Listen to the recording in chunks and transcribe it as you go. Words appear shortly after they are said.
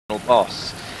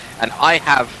boss, and I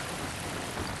have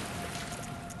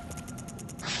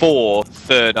 4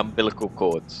 third umbilical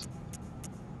cords.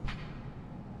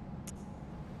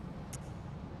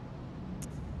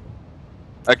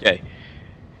 Okay,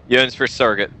 yearns for a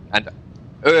surrogate, and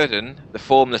Erden, the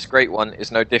formless Great One,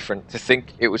 is no different. To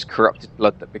think it was corrupted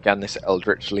blood that began this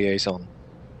eldritch liaison.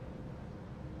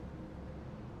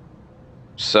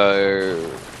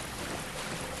 So...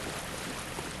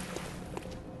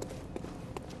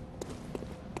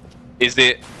 is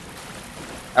it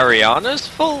Ariana's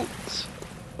fault?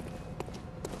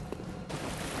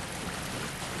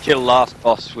 Kill last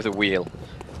boss with a wheel.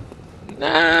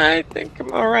 Nah, I think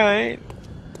I'm alright.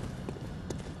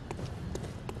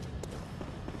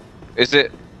 Is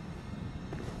it...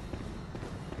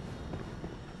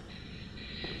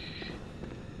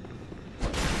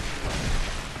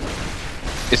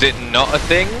 is it not a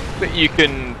thing that you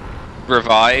can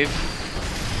revive?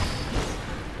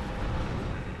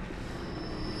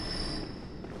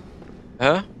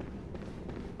 Huh?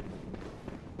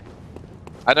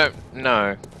 I don't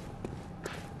know.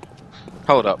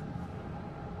 Hold up.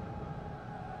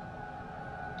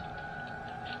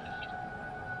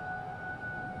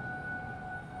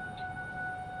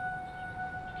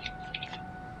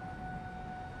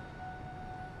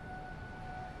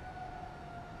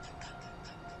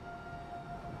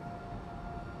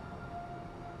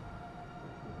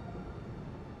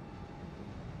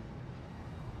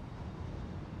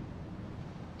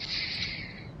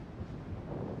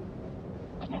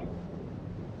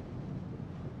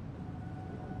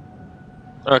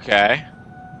 Okay.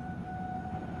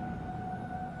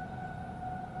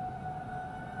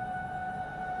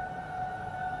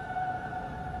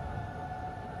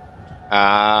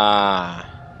 Ah.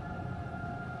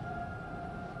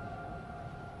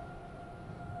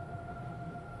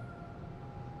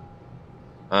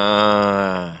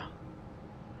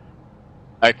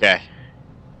 Okay.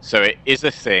 So it is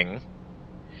a thing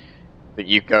that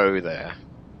you go there.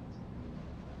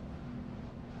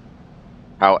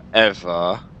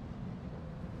 However,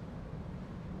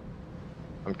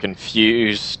 I'm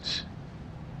confused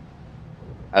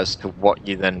as to what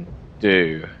you then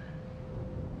do.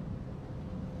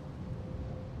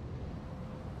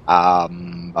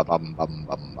 Bum, bum, bum,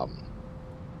 bum, bum.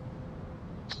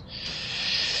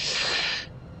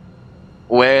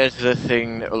 Where's the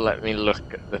thing that will let me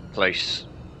look at the place?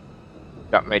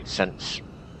 That made sense.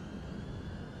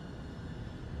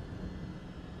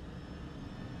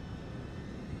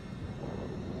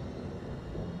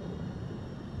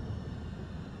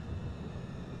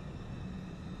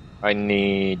 I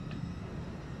need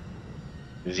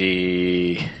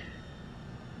the... is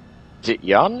it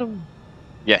Yharnam?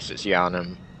 Yes, it's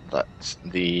Yharnam. That's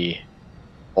the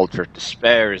Altar of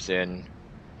Despair is in.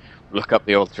 Look up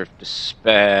the Altar of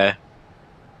Despair.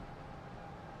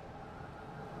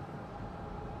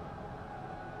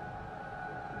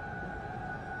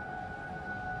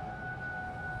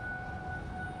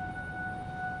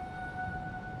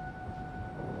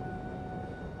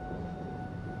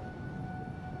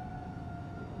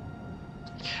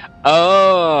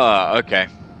 Oh, okay.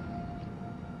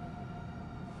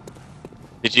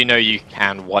 Did you know you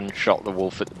can one-shot the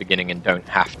wolf at the beginning and don't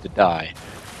have to die?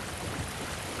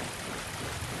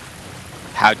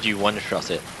 How do you one-shot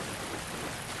it?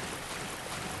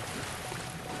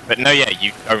 But no, yeah,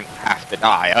 you don't have to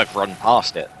die. I've run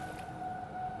past it.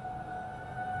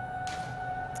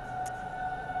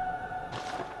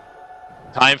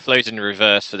 Time flows in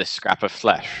reverse for this scrap of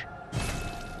flesh.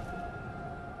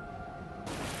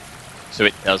 So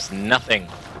it does nothing.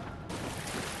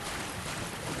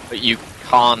 But you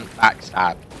can't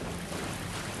backstab.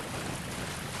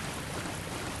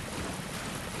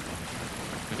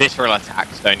 Visceral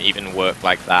attacks don't even work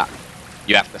like that.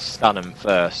 You have to stun them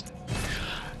first.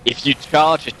 If you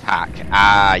charge attack,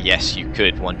 yes, you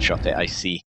could one-shot it, I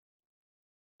see.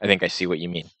 I think I see what you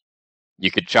mean.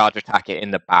 You could charge attack it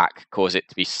in the back, cause it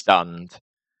to be stunned,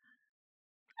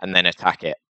 and then attack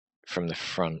it from the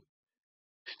front.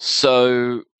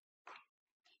 So...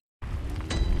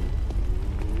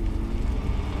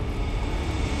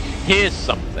 here's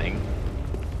something.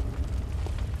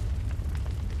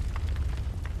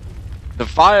 The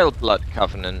Vile Blood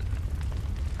Covenant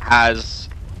has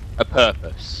a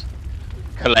purpose.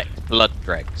 Collect blood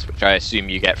dregs, which I assume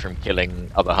you get from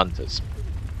killing other hunters.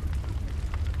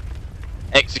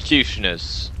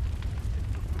 Executioners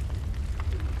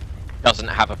doesn't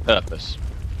have a purpose.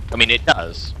 I mean, it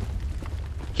does.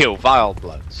 Kill Vile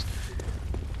Bloods.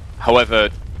 However,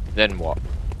 then what?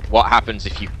 What happens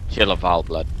if you kill a Vile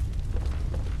Blood?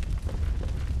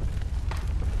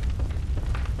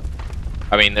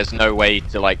 I mean, there's no way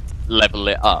to, like, level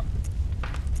it up.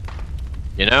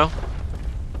 You know?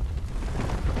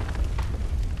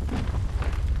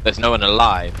 There's no one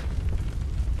alive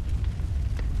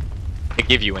to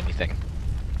give you anything.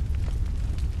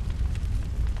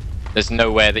 There's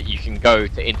nowhere that you can go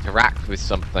to interact with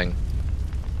something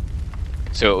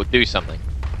so it will do something.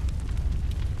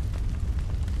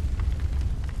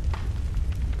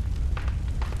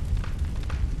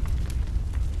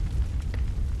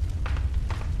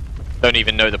 Don't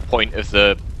even know the point of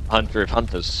the Hunter of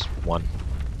Hunters one,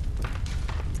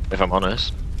 if I'm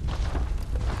honest.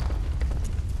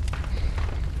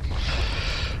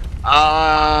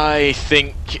 I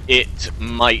think it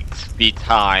might be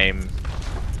time.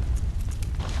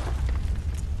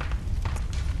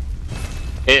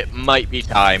 It might be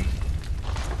time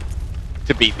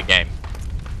to beat the game.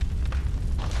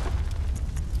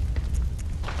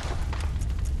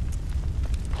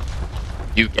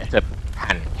 You get a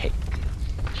pancake.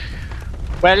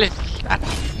 Well, isn't that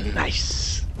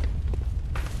nice?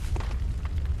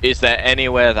 Is there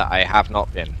anywhere that I have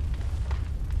not been?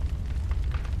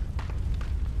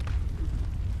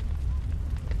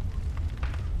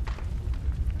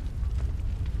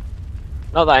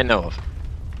 Not that I know of.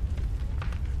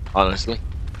 Honestly.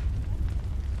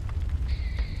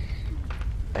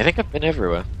 I think I've been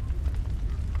everywhere.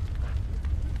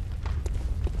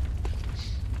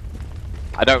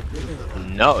 I don't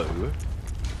know.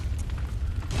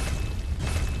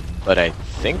 But I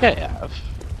think I have.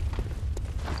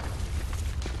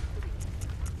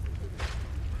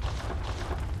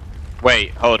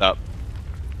 Wait, hold up.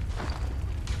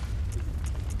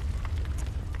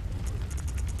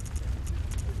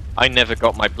 I never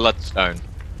got my bloodstone.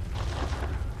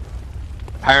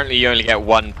 Apparently you only get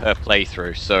one per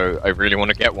playthrough, so I really want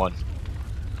to get one.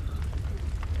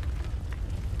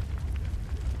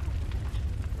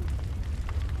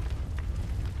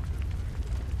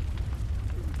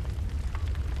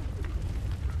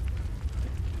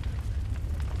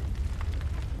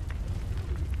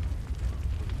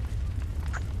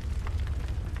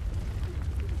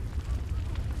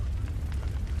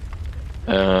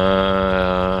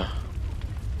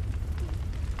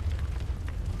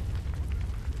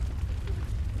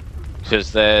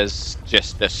 Because there's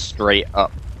just a straight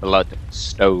up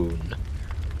bloodstone.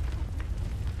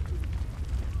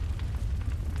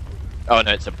 Oh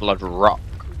no, it's a blood rock.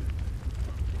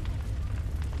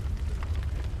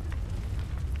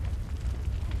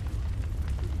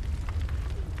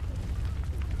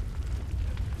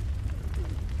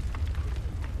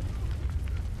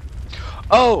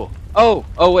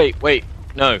 Oh, wait,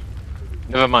 no.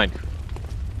 Never mind.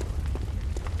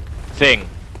 Thing.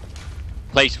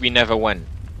 Place we never went.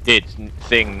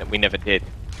 Thing that we never did.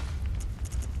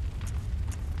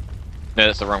 No,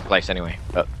 that's the wrong place anyway,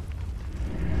 but...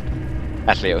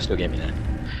 Actually, it'll still get me there.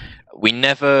 We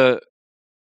never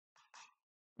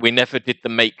did the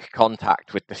make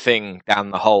contact with the thing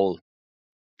down the hole.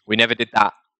 We never did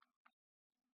that.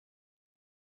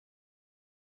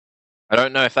 I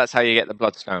don't know if that's how you get the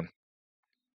bloodstone.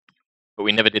 But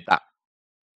we never did that.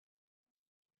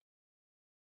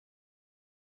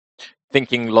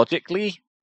 Thinking logically,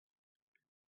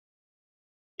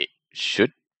 it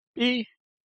should be.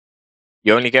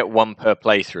 You only get one per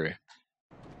playthrough.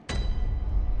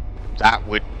 That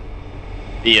would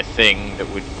be a thing that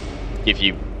would give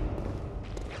you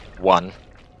one.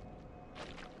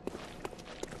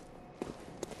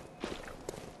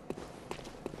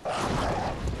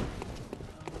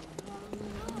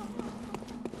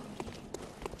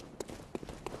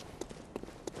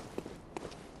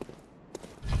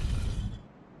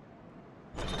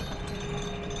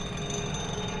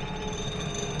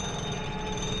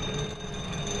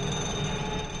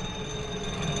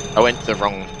 I went to the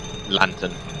wrong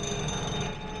lantern.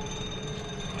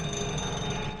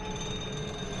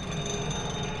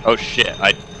 Oh shit,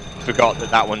 I forgot that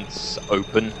that one's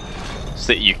open,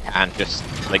 so that you can just,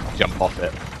 like, jump off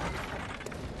it.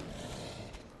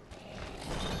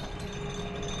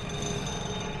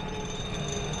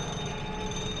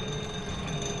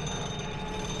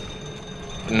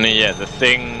 And yeah, the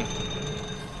thing...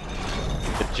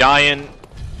 The giant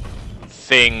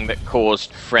thing that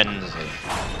caused frenzy.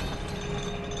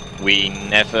 We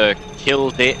never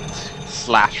killed it,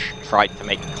 / tried to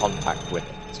make contact with it.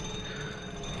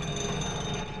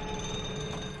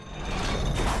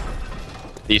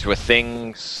 These were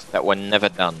things that were never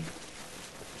done.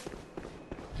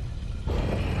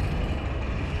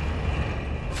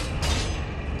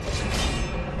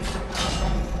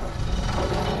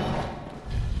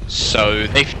 So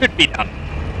they should be done.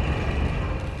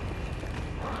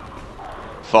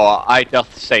 For I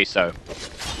doth say so.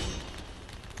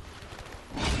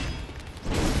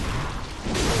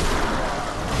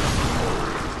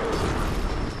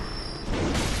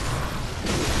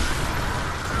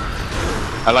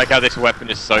 I like how this weapon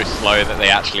is so slow that they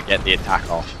actually get the attack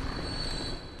off.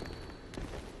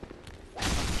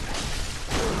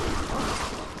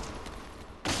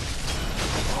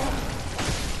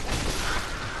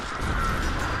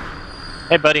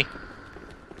 Hey, buddy.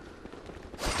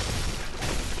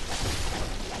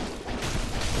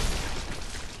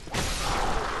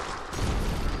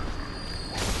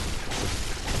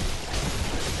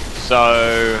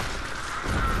 So...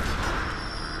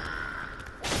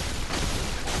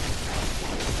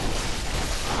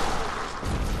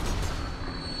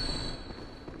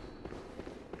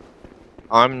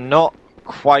 I'm not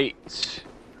quite...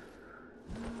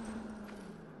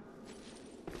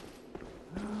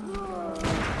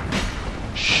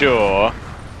 sure.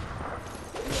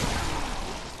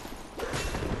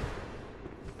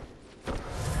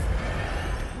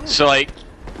 So, like...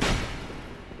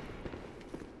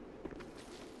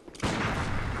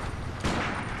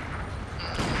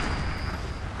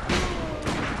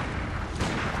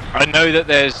 I know that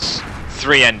there's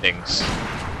 3 endings.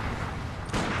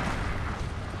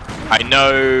 I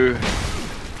know...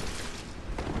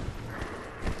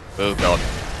 Oh god.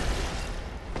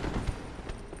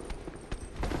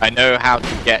 I know how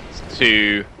to get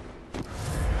to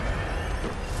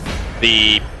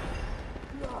the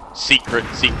secret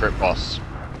boss,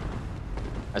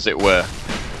 as it were.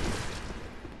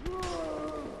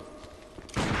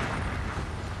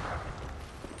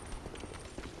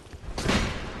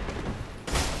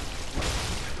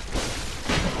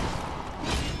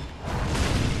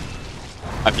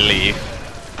 I believe.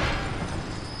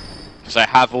 Because I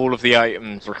have all of the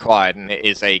items required, and it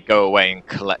is a go away and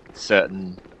collect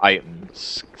certain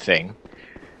items thing.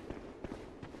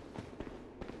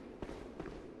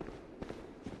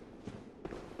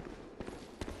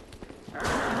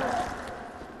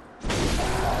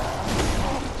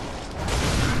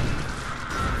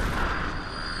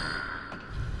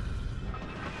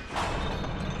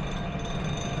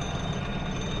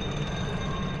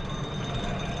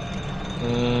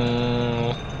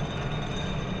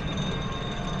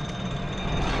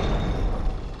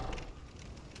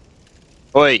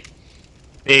 Oi!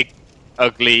 Big,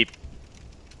 ugly...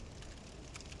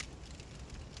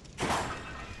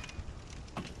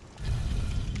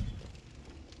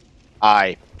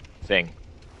 eye thing.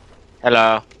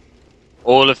 Hello.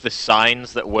 All of the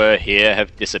signs that were here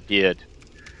have disappeared.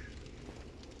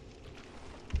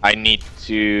 I need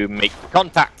to make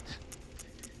contact.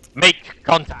 Make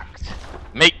contact.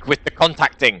 Make with the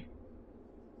contacting.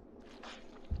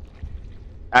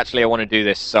 Actually, I want to do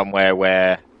this somewhere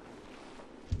where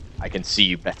I can see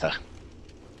you better.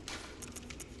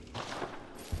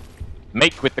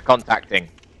 Make with the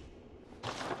contacting.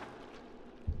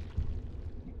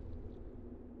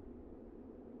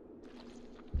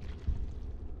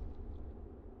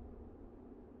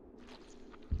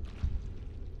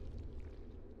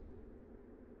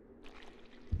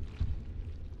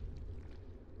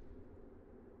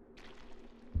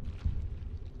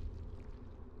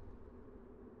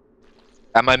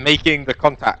 Am I making the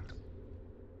contact?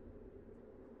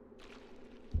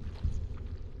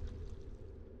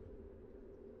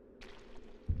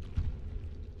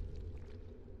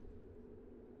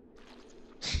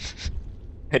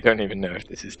 I don't even know if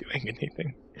this is doing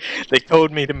anything. They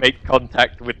told me to make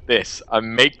contact with this.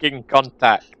 I'm making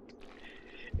contact.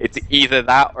 It's either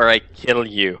that or I kill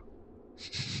you.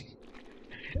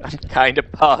 I'm kind of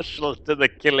partial to the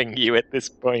killing you at this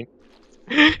point.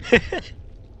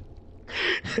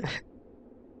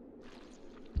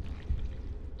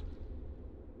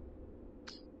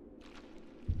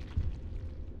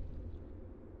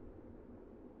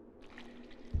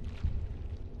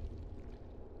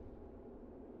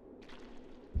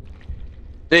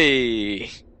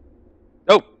 Hey.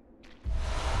 Oh.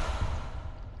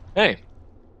 Hey.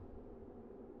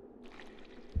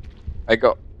 I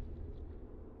got...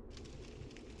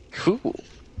 Cool.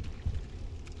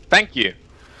 Thank you.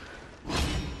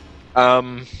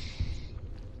 Now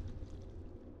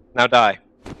die.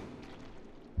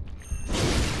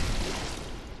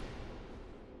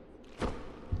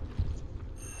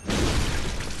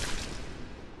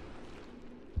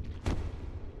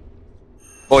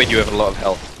 Boy, you have a lot of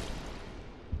health.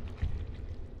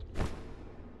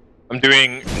 I'm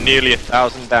doing nearly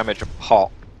 1,000 damage a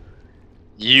pop.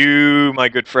 You, my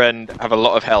good friend, have a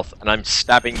lot of health, and I'm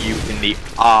stabbing you in the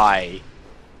eye.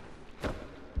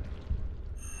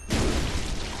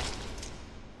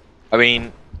 I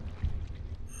mean,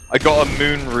 I got a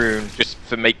moon rune just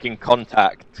for making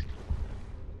contact.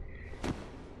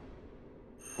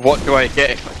 What do I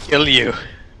get if I kill you?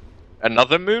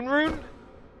 Another moon rune?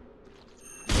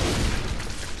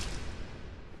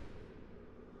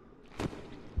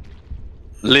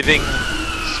 Living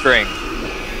string.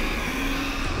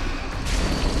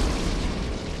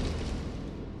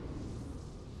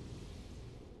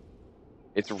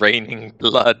 It's raining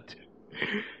blood.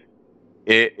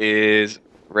 It is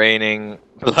raining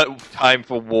blood. Time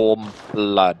for warm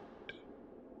blood.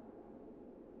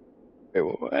 Wait,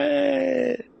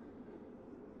 what?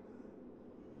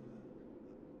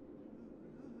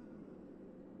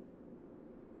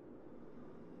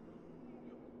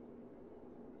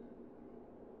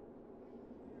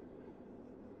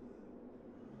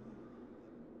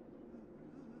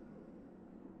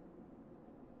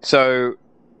 So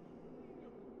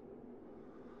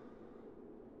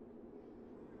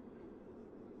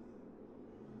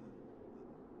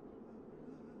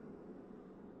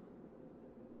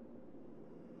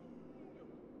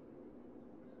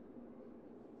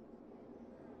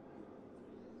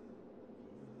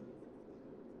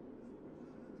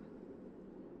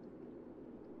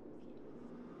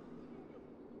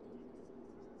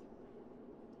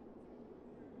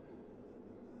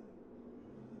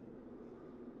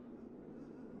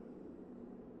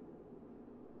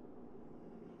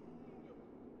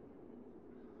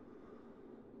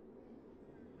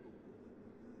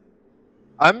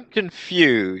I'm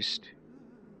confused.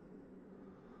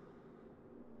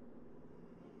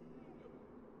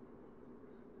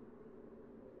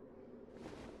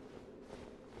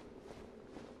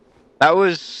 That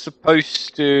was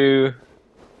supposed to...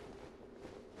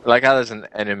 Like how there's an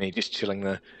enemy just chilling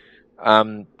there.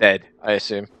 Dead, I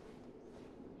assume.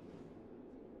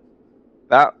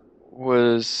 That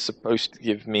was supposed to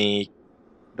give me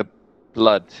the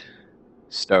blood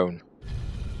stone.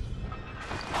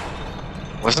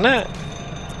 Wasn't it?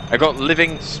 I got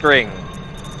living string.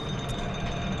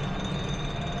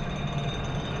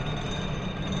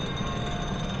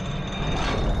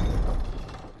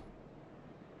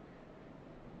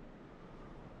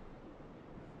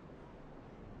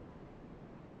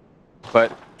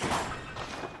 But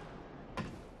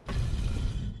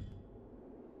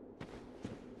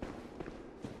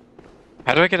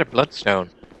how do I get a bloodstone?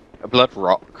 A blood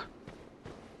rock?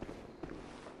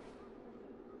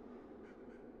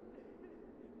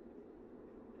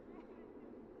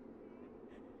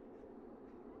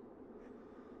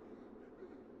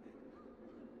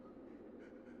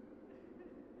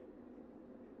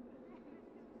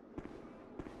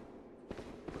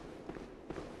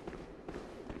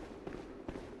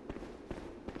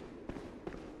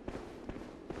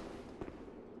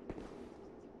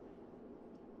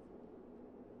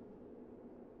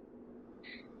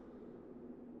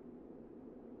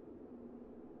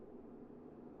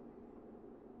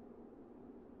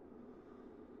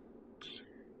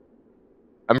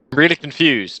 I'm really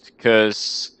confused,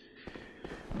 because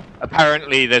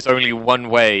apparently there's only one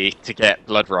way to get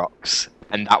blood rocks,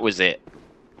 and that was it.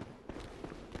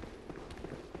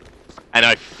 And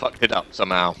I fucked it up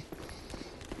somehow.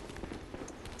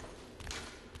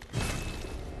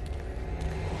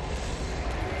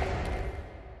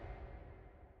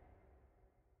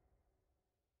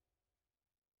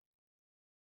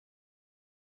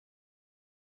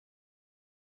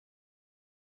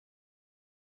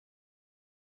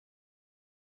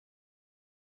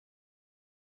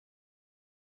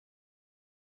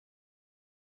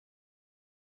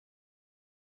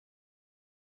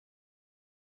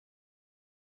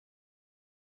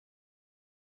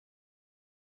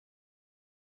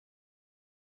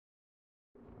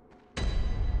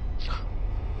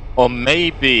 Or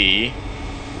maybe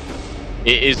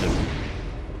it isn't.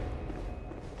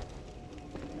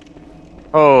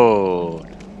 Oh.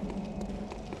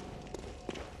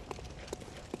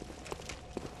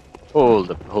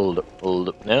 Hold up, hold up, hold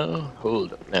up now,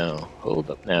 hold up now,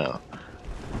 hold up now.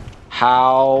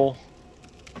 How...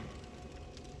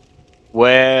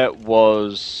 Where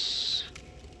was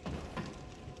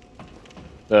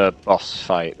the boss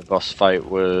fight? The boss fight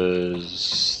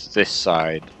was this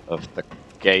side of the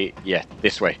gate. Yeah,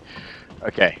 this way.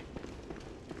 Okay.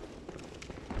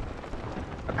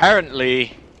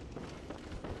 Apparently,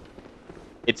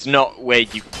 it's not where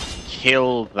you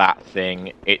kill that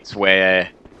thing, it's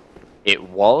where it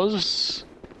was?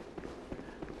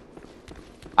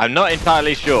 I'm not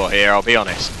entirely sure here, I'll be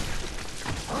honest.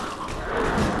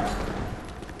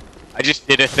 I just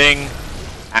did a thing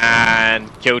and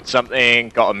killed something,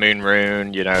 got a moon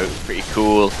rune, you know, it was pretty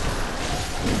cool.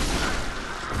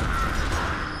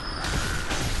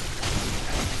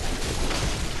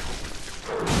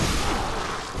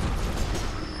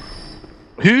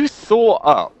 Who thought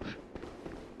up?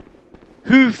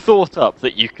 Who thought up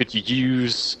that you could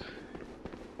use...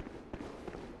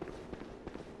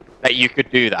 that you could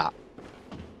do that?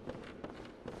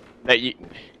 That you...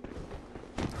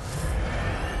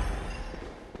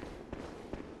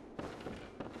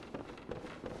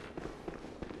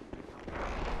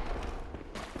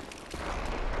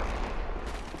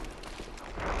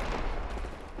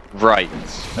 Right.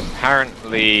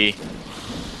 Apparently...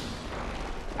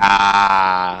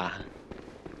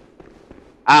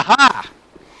 Aha!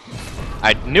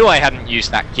 I knew I hadn't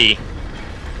used that key.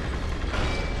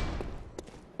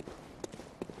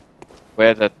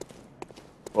 Where the...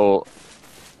 Oh...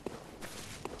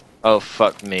 Oh,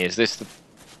 fuck me. Is this the...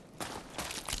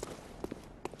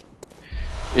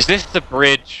 Is this the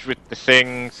bridge with the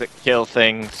things that kill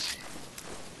things?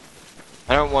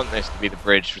 I don't want this to be the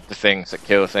bridge with the things that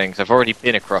kill things. I've already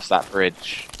been across that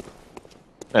bridge.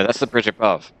 No, that's the bridge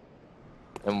above.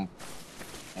 And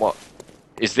what?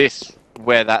 Is this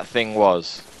where that thing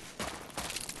was?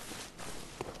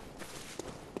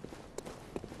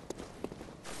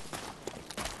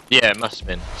 Yeah, it must have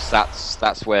been.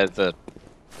 That's where the...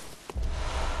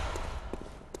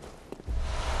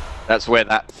 That's where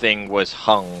that thing was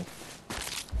hung.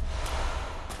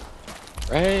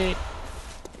 Right?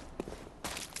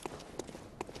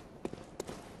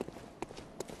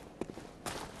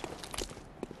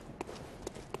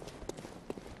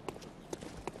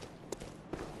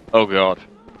 Oh god.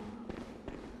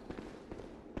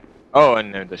 Oh, I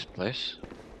know this place.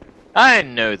 I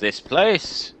know this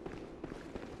place!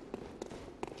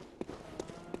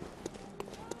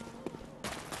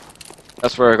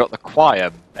 That's where I got the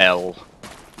choir bell.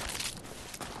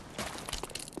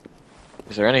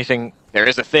 Is there anything? There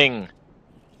is a thing!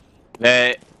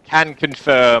 There can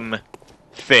confirm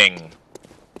thing.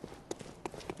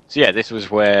 So yeah, this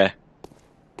was where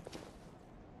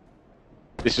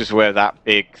that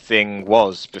big thing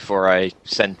was before I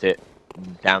sent it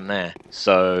down there.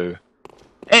 So,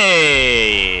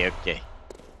 hey, okay.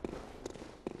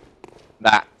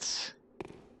 That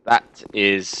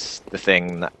is the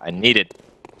thing that I needed.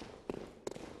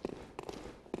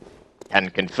 Can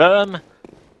confirm,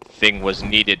 thing was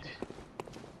needed.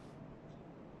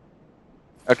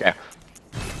 Okay.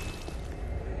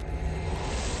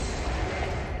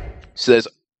 So there's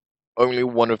only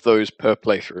one of those per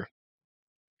playthrough.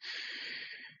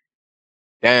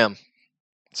 Damn.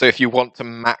 So if you want to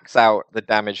max out the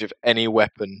damage of any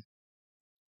weapon,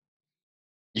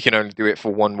 you can only do it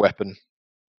for one weapon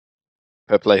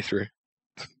per playthrough.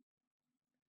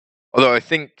 Although I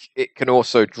think it can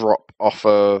also drop off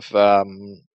of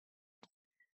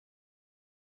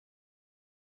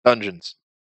dungeons.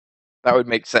 That would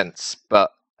make sense,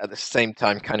 but at the same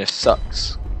time kind of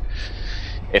sucks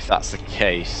if that's the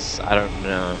case. I don't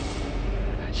know.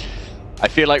 I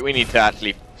feel like we need to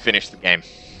actually finish the game.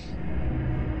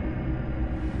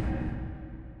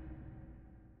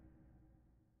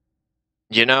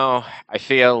 You know, I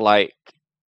feel like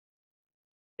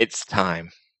it's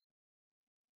time.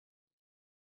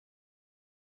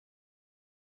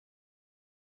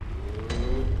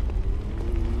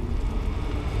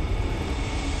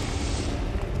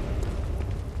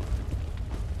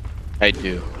 I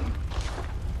do.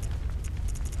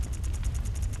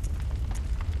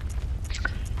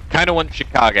 Kind of want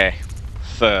Chicago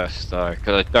first, though,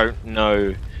 because I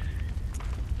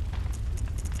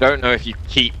don't know if you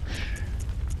keep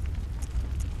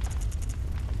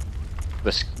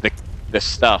the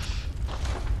stuff.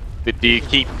 But do you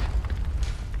keep?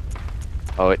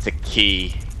 Oh, it's a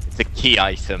key. It's a key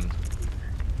item.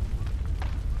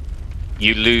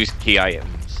 You lose key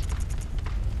items.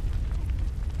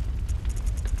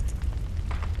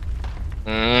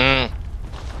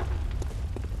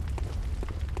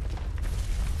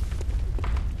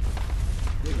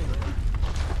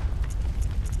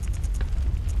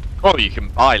 Oh, you can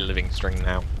buy living string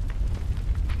now.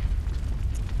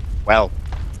 Well,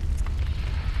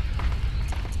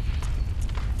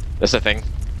 that's the thing.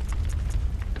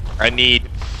 I need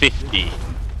 50.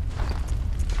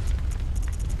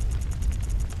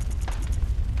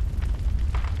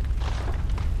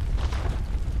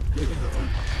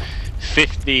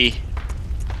 $50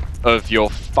 of your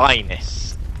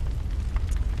finest.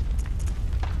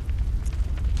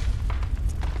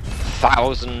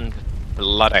 1,000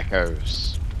 blood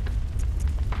echoes.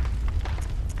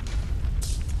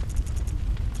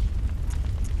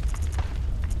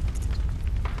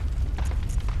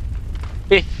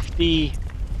 $50,000.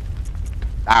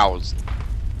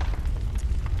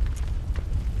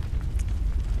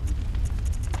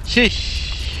 Sheesh.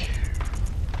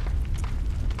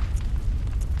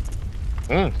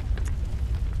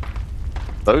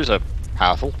 Those are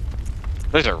powerful.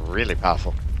 Those are really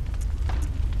powerful.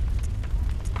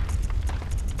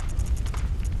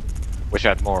 Wish I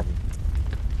had more of them.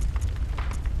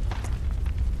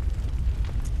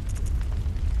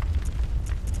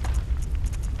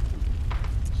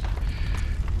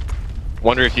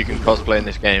 Wonder if you can cosplay in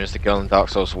this game as the girl in Dark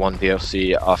Souls 1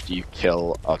 DLC after you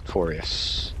kill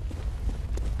Artorias.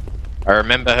 I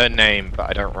remember her name, but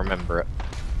I don't remember it.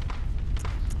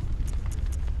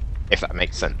 If that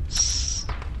makes sense.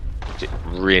 Which it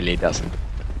really doesn't.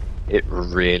 It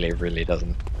really, really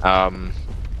doesn't.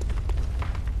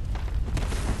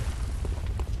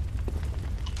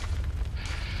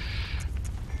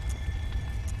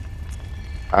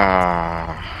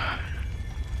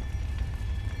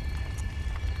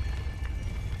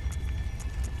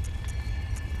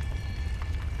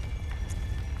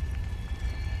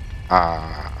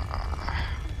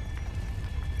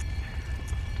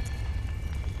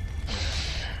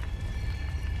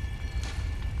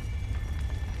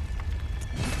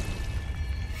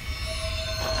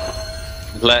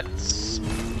 Let's...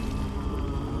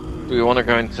 Do we want to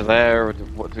go into there, or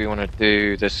what do we want to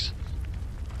do? This...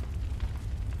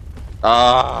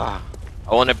 I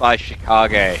want to buy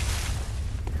Chicago.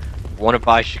 I want to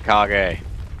buy Chicago.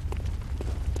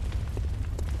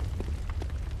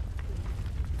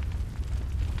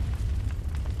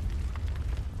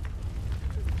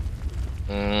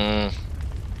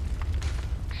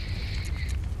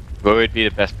 Where would be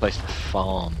the best place to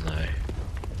farm, though?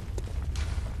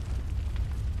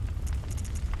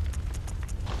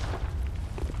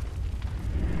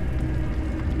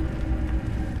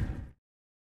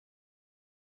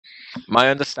 My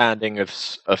understanding of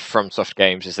FromSoft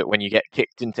games is that when you get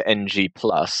kicked into NG+,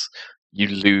 you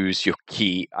lose your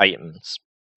key items.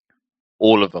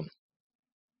 All of them.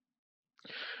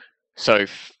 So,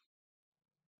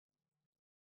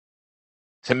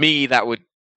 to me, that would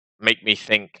make me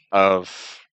think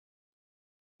of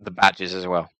the badges as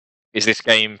well. Is this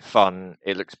game fun?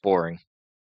 It looks boring.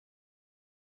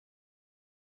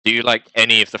 Do you like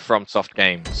any of the FromSoft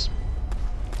games?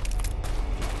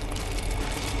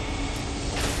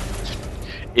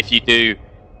 If you do,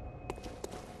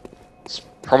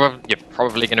 you're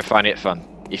probably going to find it fun.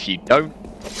 If you don't,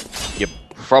 you're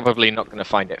probably not going to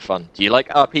find it fun. Do you like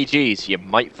RPGs? You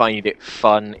might find it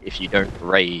fun if you don't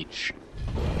rage.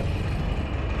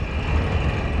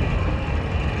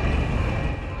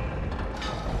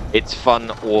 It's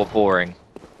fun or boring.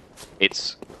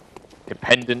 It's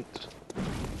dependent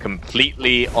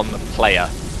completely on the player,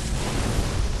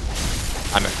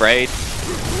 I'm afraid.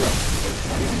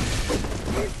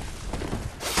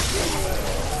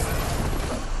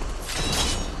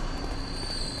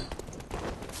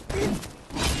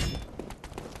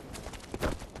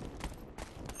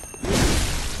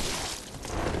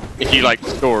 If you like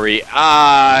story,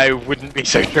 I wouldn't be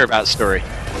so sure about story.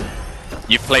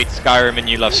 You played Skyrim and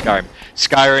you love Skyrim.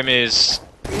 Skyrim is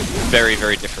very,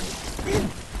 very different.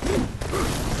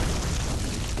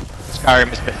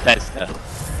 Skyrim is Bethesda,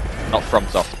 not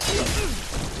FromSoft.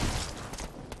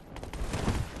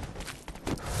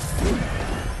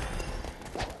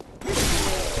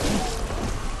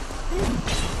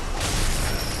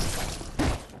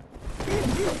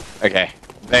 Okay,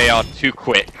 they are too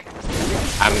quick,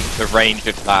 and the range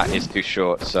of that is too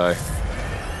short, so...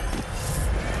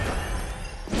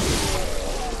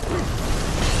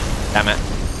 Damn it.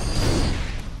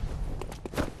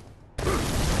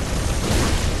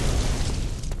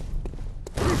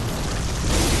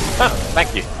 Oh,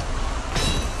 thank you.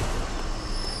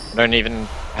 I don't even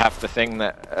have the thing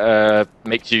that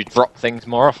makes you drop things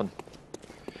more often.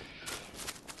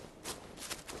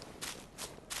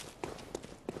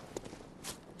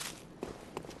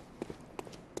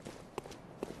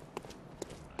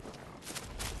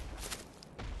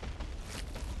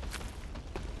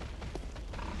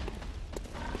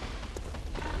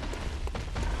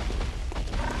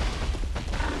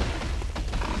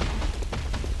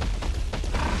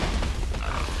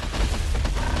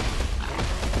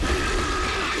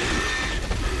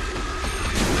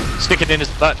 Stick it in his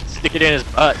butt. Stick it in his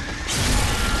butt.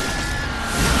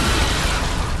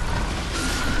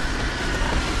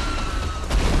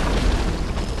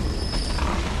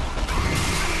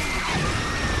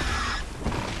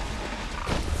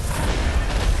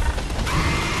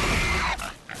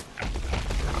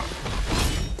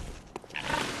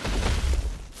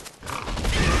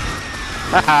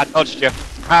 Haha, dodged you.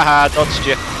 Haha, dodged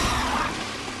you.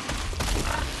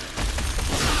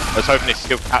 I was hoping to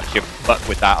still catch your butt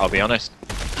with that, I'll be honest.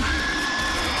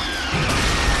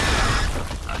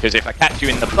 Because if I catch you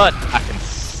in the butt, I can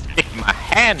stick my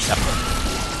hand up.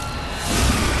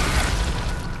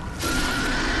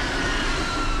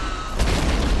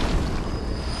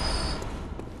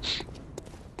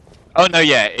 Oh no,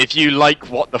 yeah, if you like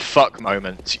what the fuck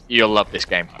moments, you'll love this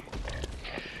game.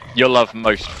 You'll love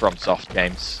most FromSoft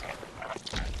games.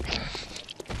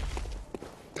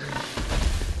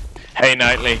 Hey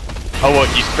Knightley. Oh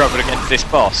what, you struggled against this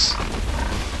boss?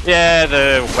 Yeah,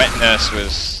 the wet nurse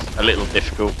was a little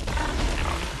difficult.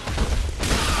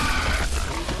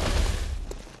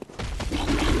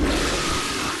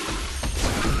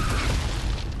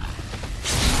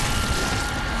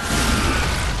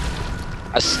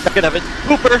 I stuck it up its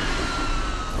pooper!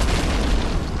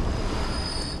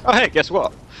 Oh hey, guess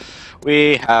what?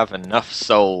 We have enough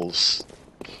souls.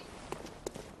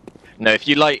 No,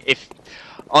 if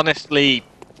honestly,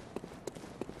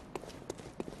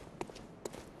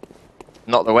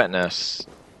 not the wet nurse.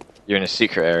 You're in a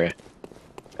secret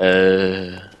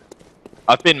area.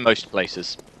 I've been most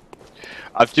places.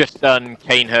 I've just done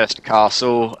Canehurst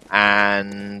Castle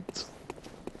and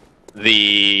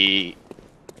the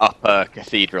upper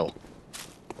cathedral.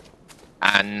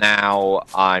 And now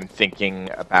I'm thinking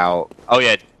about... Oh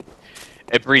yeah,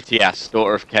 Ebritias,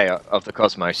 daughter of Chaos, of the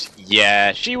Cosmos.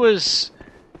 Yeah, she was...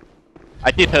 I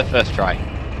did her first try.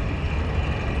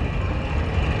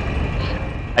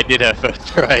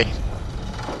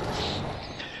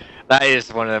 That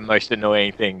is one of the most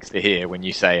annoying things to hear when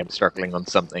you say I'm struggling on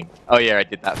something. Oh yeah, I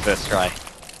did that first try.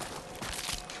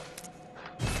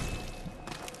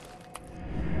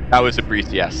 That was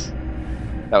Ebritias.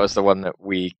 That was the one that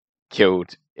we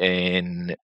killed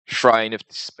in Shrine of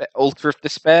Despair, Altar of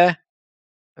Despair.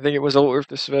 I think it was Altar of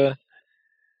Despair.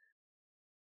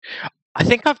 I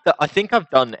think I've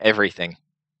done everything.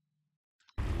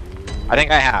 I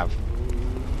think I have.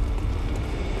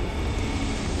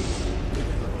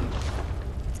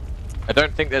 I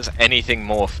don't think there's anything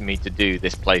more for me to do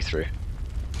this playthrough.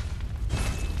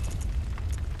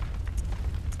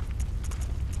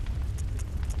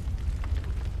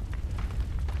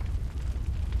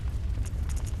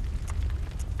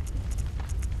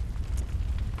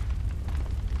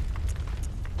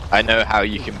 I know how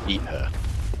you can beat her.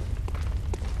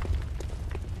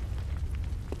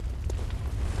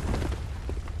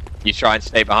 You try and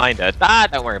stay behind her. Ah,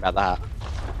 don't worry about that.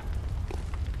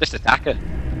 Just attack her.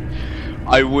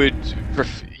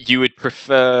 You would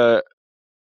prefer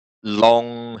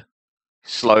long,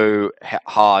 slow,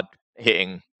 hard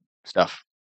hitting stuff.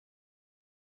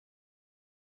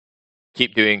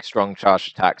 Keep doing strong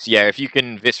charged attacks. Yeah, if you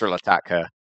can visceral attack her,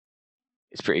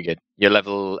 it's pretty good. You're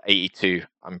level 82.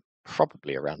 I'm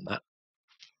probably around that.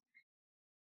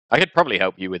 I could probably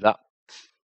help you with that.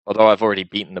 Although I've already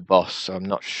beaten the boss, so I'm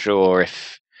not sure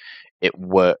if it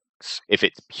works, if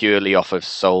it's purely off of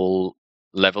soul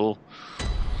level,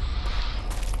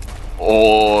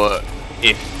 or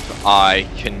if I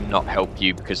cannot help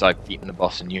you because I've beaten the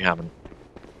boss and you haven't.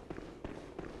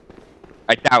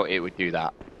 I doubt it would do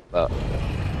that, but...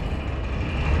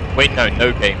 Wait,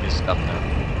 no game is done that.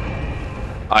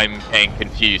 I'm getting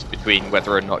confused between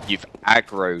whether or not you've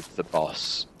aggroed the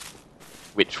boss,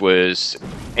 which was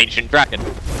Ancient Dragon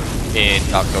in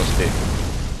Dark Souls 2.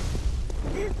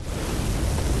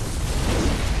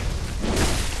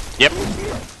 Yep.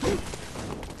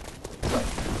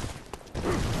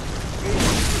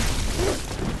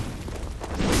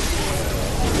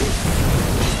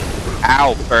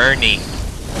 Ow, Bernie.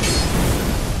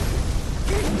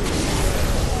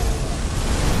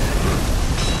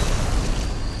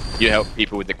 You help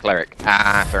people with the cleric.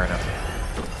 Ah, fair enough.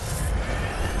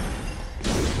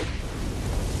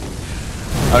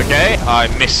 Okay, I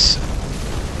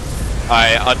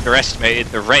underestimated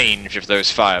the range of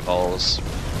those fireballs.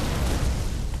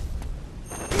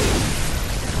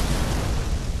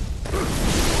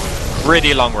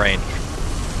 Pretty long range.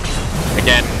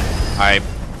 Again, I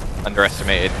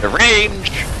underestimated the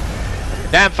range.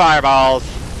 Damn fireballs.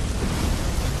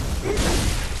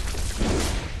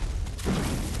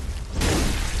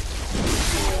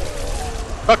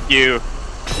 Fuck you.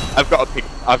 I've got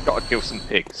to kill some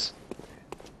pigs.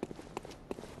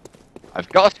 I've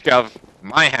got to shove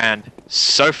my hand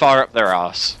so far up their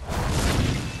ass.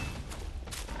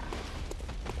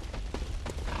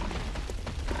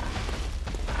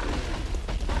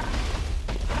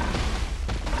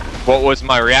 What was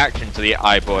my reaction to the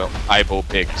eyeball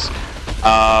pigs?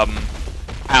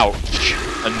 Ouch.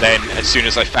 And then as soon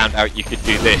as I found out you could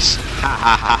do this, ha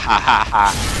ha ha ha ha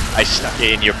ha, I stuck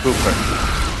it in your pooper.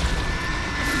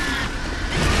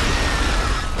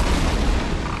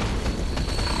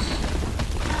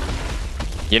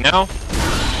 You know?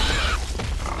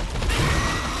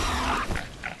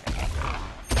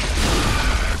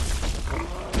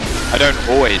 I don't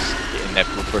always get in that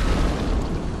pooper.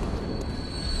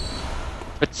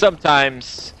 But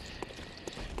sometimes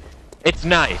It's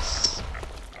nice.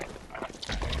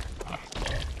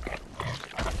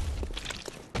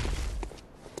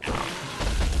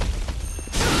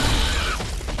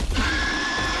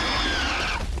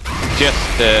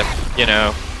 Just you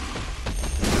know,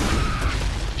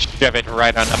 shove it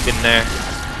right on up in there.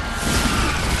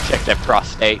 Check their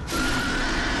prostate.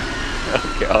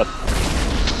 Oh god.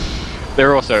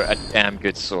 They're also a damn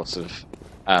good source of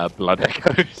blood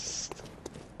echoes.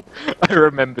 I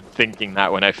remembered thinking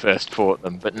that when I first fought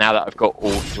them, but now that I've got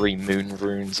all 3 moon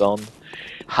runes on,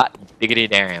 hot diggity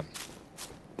damn.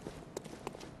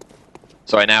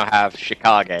 So I now have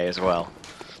Shikage as well.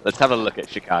 Let's have a look at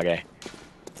Shikage.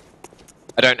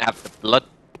 I don't have the blood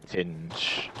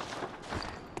tinge.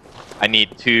 I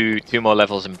need two more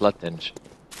levels in blood tinge.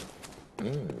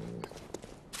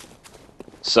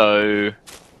 So,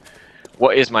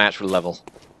 what is my actual level?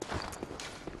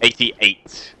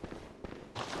 88.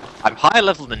 I'm higher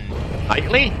level than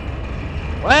Knightley?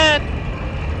 What?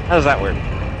 How does that work?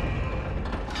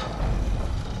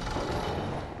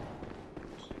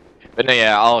 But no,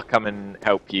 yeah, I'll come and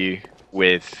help you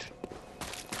with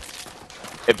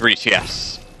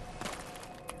Ibritius.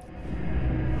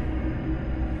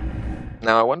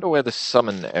 Now, I wonder where the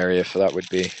summon area for that would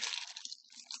be.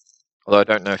 Although I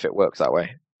don't know if it works that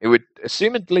way. It would,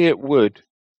 assumedly it would.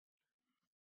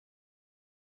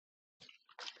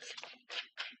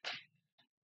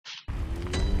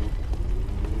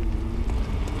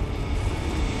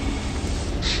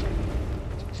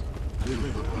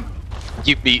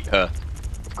 You beat her.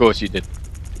 Of course you did.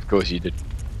 Of course you did.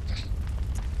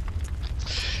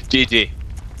 GG.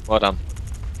 Well done.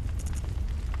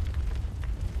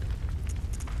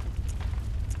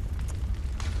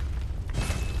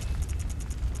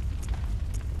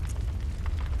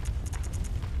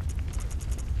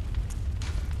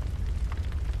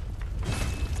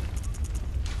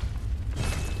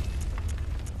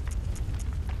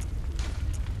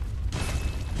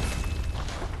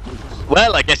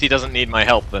 Well, I guess he doesn't need my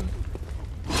help then.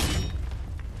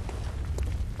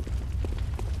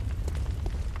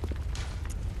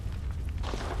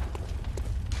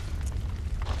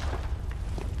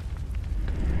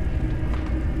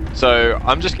 So,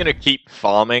 I'm just gonna keep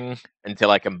farming until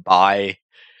I can buy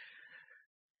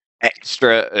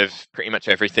extra of pretty much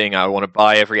everything. I want to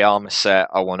buy every armor set,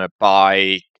 I want to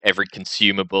buy every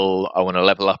consumable, I want to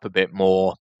level up a bit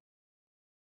more.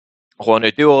 I want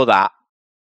to do all that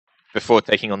before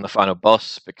taking on the final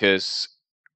boss, because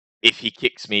if he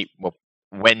kicks me, well,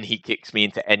 when he kicks me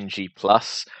into NG+, I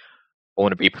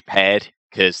want to be prepared,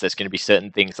 because there's going to be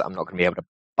certain things that I'm not going to be able to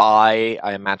buy,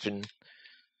 I imagine.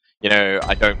 You know,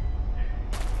 I don't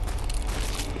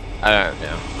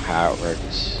know how it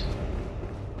works.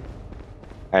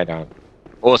 I don't.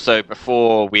 Also,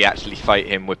 before we actually fight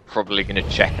him, we're probably going to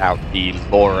check out the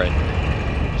Lauren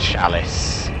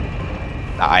chalice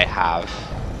that I have.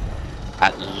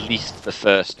 At least the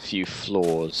first few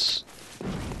floors.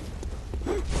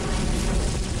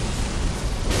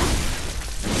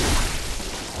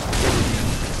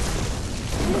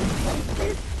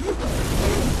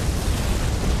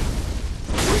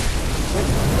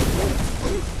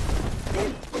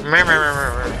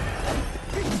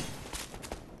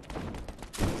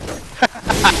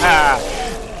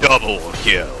 Double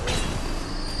kill.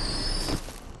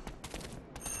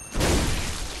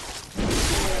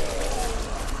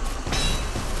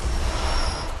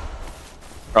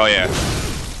 Oh yeah,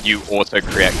 you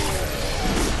auto-correct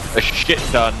a shit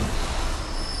ton.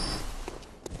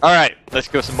 Alright, let's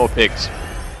go some more pigs.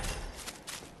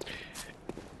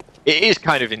 It is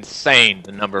kind of insane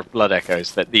the number of blood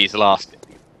echoes that these last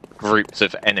groups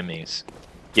of enemies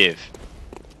give.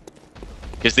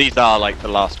 Because these are like the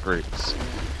last groups.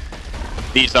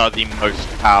 These are the most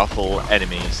powerful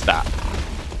enemies that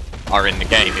are in the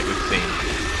game, it would seem.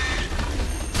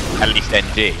 At least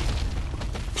NG.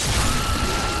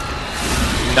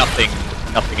 Nothing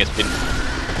has been...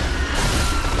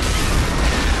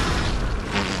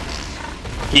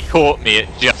 He caught me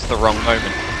at just the wrong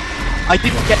moment. I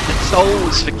didn't get the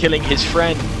souls for killing his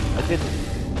friend. I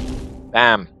didn't.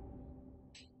 Damn.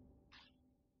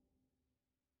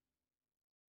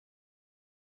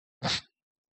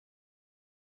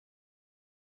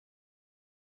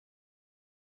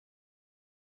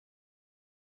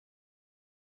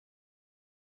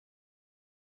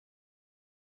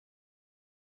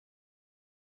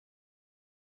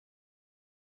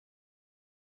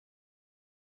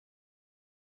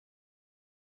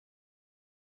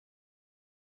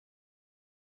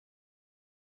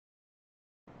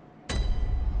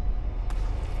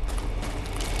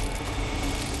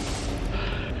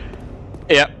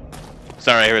 Yep.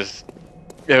 Sorry,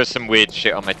 it There was some weird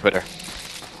shit on my Twitter.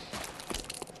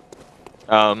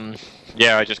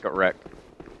 Yeah, I just got wrecked.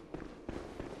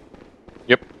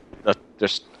 Yep, that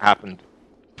just happened.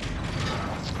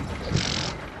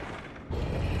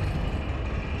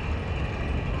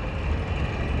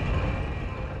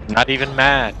 Not even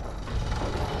mad.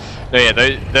 No, yeah,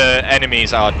 the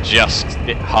enemies are just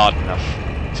hard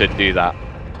enough to do that.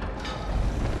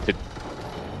 To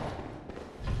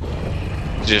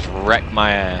just wreck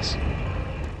my ass.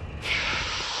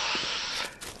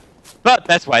 But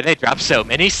that's why they drop so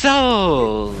many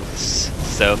souls!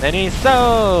 So many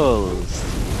souls!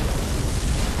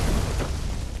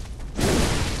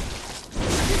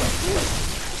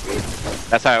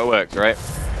 That's how it works, right?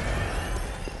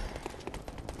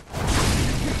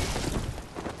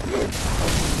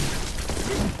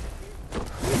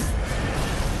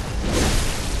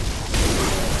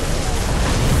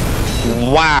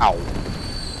 Wow!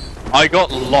 I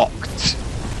got locked.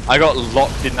 I got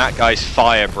locked in that guy's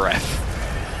fire breath.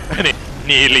 And it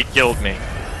nearly killed me.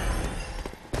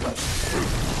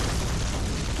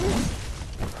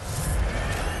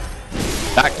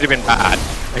 That could have been bad.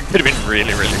 It could have been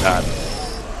really, really bad.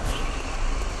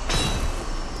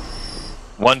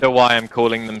 Wonder why I'm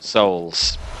calling them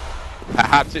souls.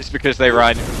 Perhaps it's because they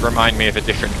remind me of a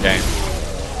different game.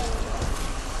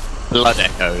 Blood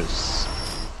Echoes.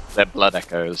 They're blood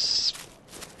echoes.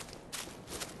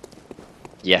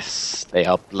 Yes, they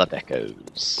are blood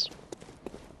echoes.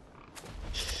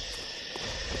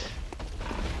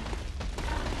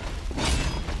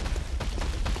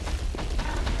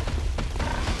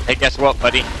 Hey, guess what,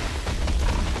 buddy?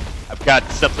 I've got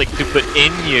something to put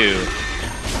in you.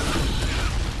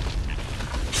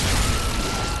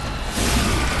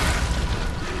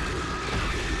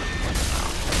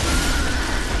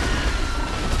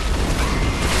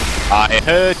 I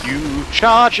heard you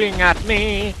charging at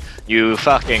me, you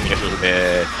fucking little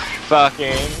bitch.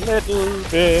 Fucking little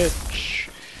bitch.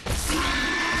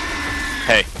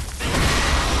 Hey.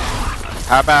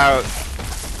 How about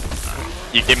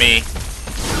you give me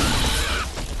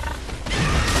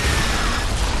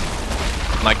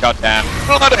my goddamn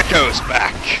blood echoes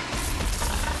back?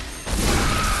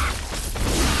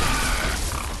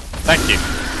 Thank you.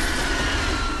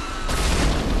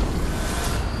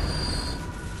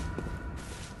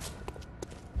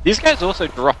 These guys also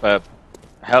drop a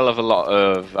hell of a lot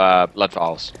of blood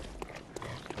vials.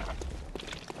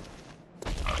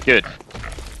 Good.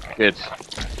 Good.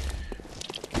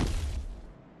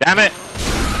 Damn it!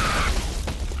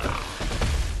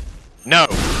 No!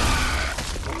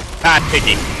 Bad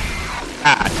piggy.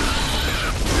 Bad.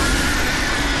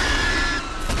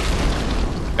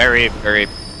 Very, very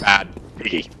bad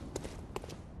piggy.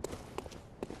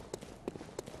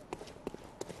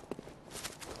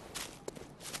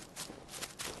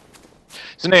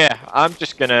 So yeah, I'm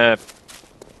just gonna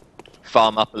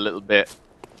farm up a little bit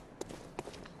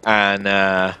and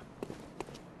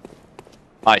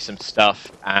buy some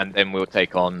stuff, and then we'll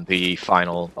take on the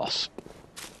final boss.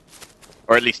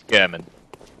 Or at least German.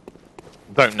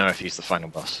 Don't know if he's the final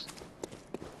boss.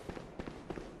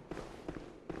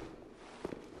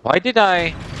 Why did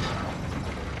I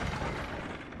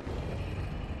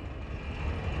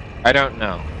don't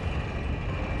know.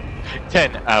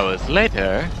 10 hours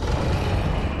later...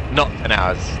 Not 10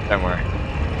 hours, don't worry.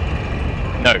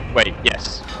 No, wait,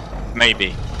 yes.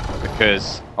 Maybe.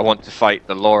 Because I want to fight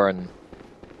the Lauren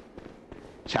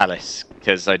chalice,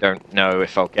 because I don't know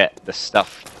if I'll get the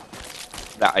stuff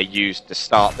that I used to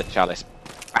start the chalice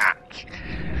back.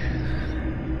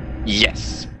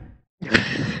 Yes.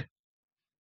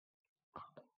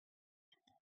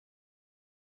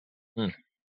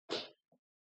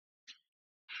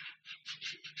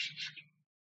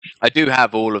 I do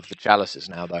have all of the chalices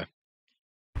now, though.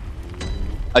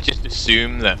 I just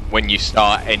assume that when you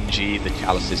start NG, the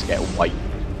chalices get wiped.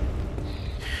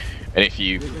 And if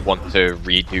you want to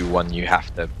redo one, you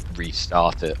have to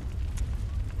restart it.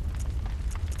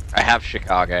 I have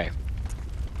Chicago.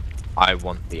 I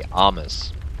want the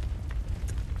armors.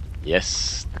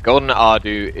 Yes, the Golden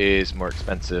Ardu is more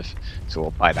expensive, so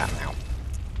we'll buy that now.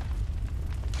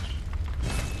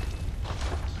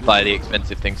 Buy the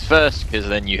expensive things first, because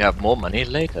then you have more money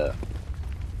later.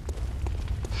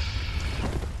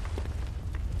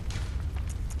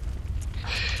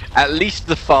 At least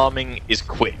the farming is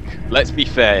quick. Let's be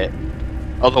fair.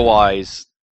 Otherwise,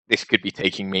 this could be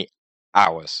taking me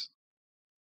hours.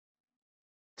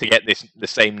 To get the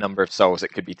same number of souls,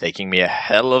 it could be taking me a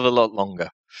hell of a lot longer.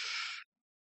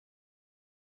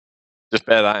 Just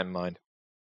bear that in mind.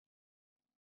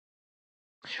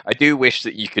 I do wish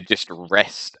that you could just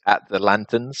rest at the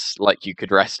lanterns, like you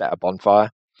could rest at a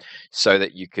bonfire. so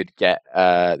that you could get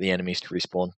the enemies to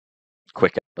respawn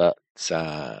quicker, but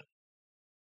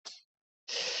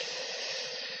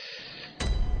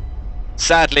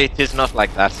sadly it is not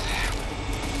like that.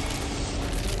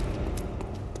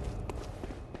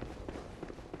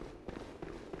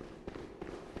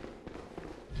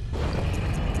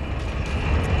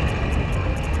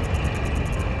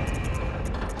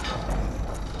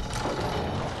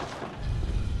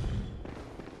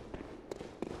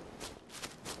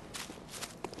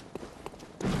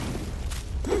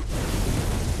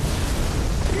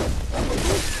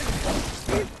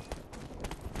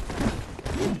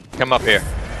 Come up here.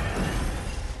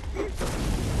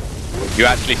 You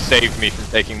actually saved me from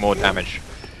taking more damage.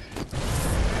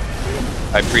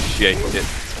 I appreciate it.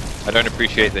 I don't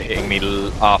appreciate the hitting me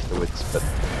afterwards, but...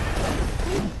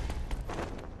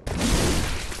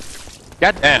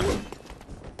 God damn!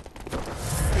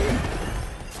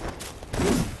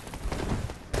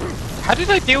 How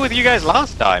did I deal with you guys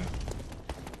last time?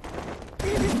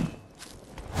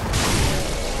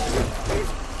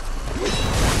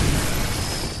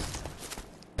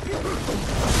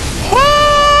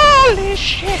 Holy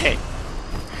shit!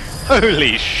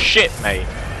 Holy shit, mate!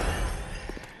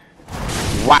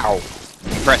 Wow!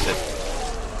 Impressive.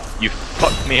 You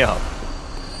fucked me up.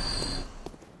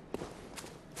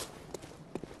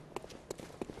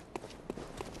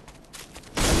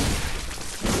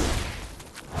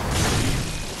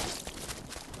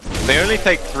 They only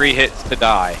take 3 hits to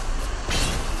die.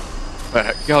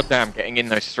 But goddamn, getting in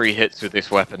those 3 hits with this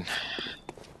weapon.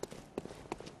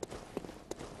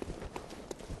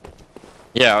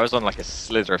 Yeah, I was on like a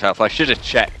slither of health. I should have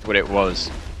checked what it was.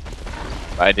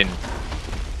 But I didn't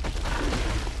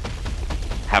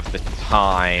have the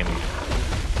time.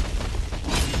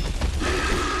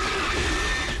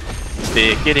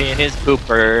 Stick it in his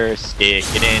pooper. Stick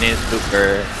it in his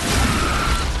pooper.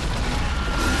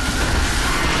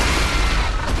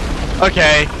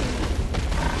 Okay.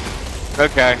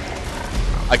 Okay.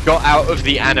 I got out of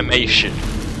the animation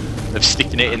of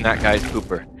sticking it in that guy's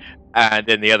pooper. And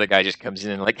then the other guy just comes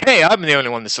in and like, hey, I'm the only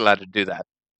one that's allowed to do that.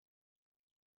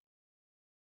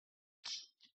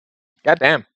 God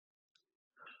damn.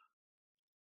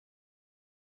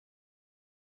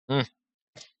 Mm.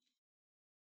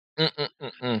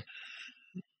 Mm-mm-mm-mm.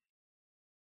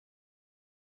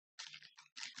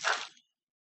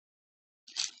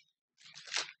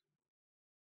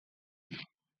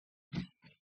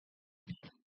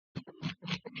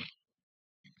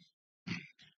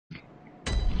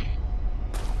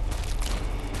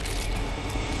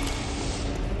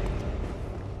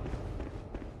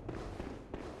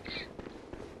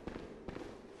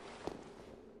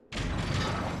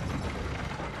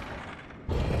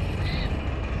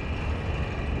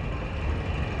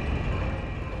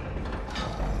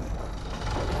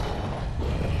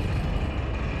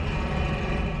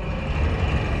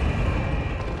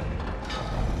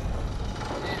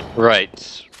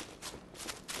 Right.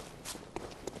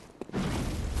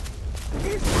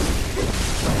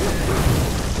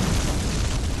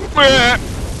 Meh.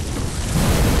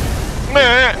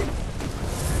 Meh.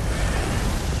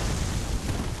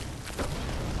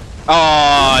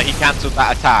 Oh, he cancelled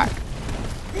that attack.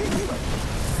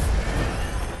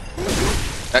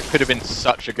 That could have been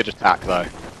such a good attack, though.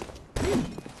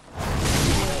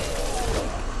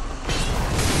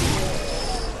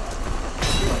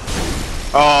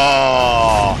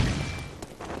 Oh!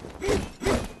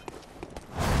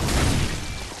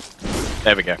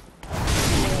 There we go.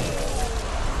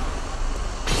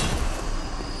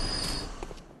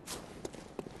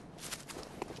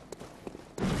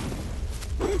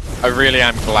 I really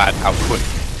am glad how quick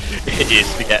it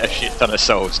is to get a shit ton of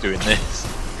souls doing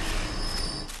this.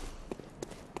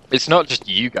 It's not just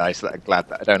you guys that are glad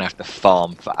that I don't have to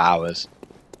farm for hours.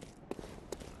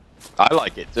 I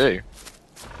like it too.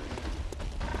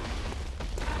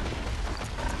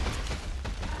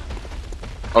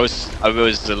 I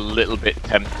was a little bit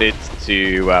tempted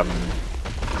to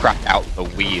crack out the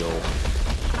wheel.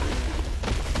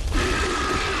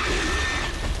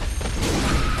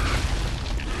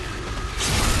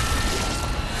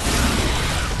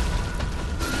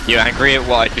 You angry at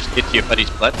what I just did to your buddy's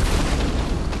blood?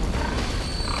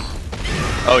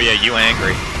 Oh yeah, you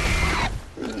angry.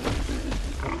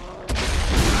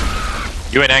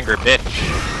 You an angry bitch.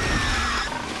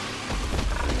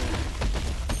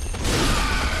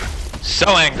 So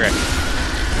angry.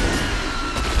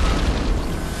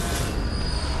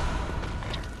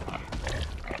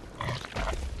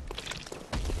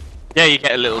 Yeah, you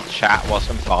get a little chat whilst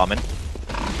I'm farming.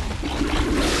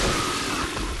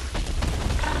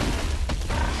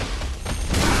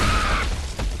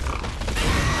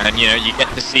 And you know, you get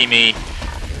to see me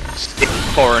stick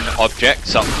foreign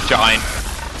objects up giant,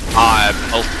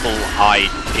 multiple-eyed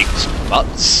pigs'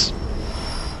 butts.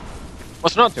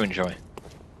 What's not to enjoy?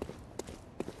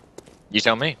 You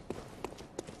tell me.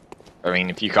 I mean,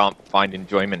 if you can't find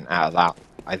enjoyment out of that,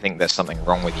 I think there's something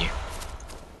wrong with you.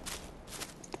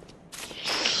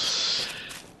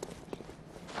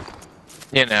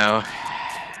 You know.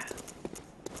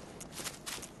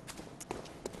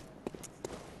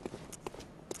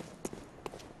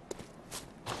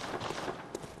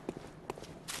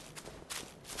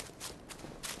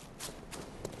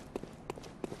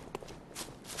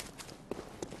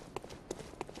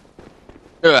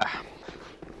 Ugh.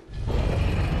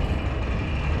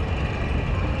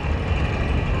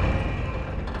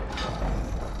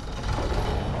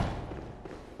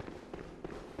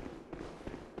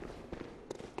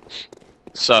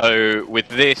 So, with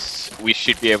this, we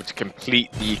should be able to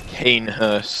complete the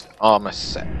Canehurst armor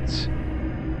set.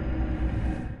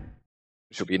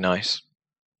 Which will be nice.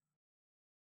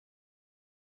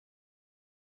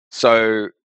 So,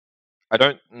 I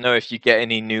don't know if you get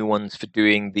any new ones for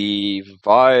doing the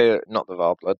not the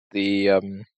Paleblood, the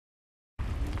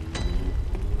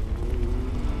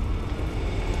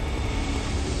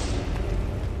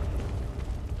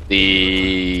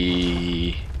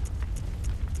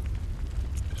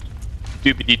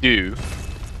doobity-doo,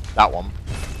 that one.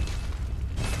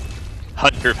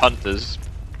 Hunter of Hunters.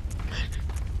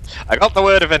 I got the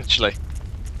word eventually.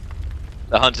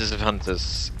 The Hunters of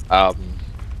Hunters,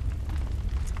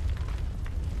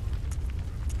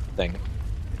 thing.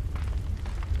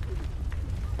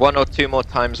 One or two more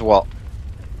times what?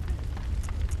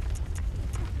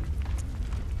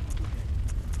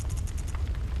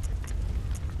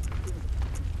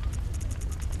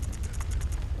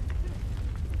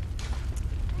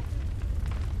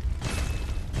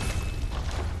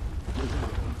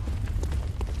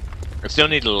 I still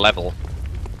need a level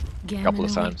a couple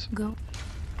of times. Go.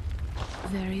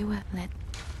 Very well.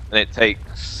 And it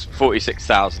takes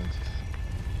 46,000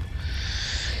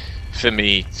 for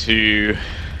me to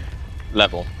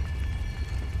level.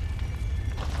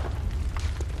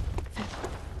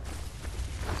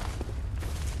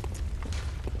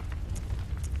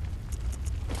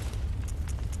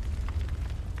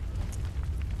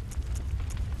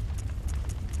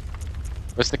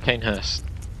 Where's the Canehurst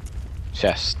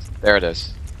chest? There it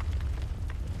is.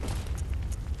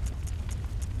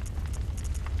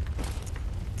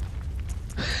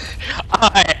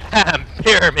 I am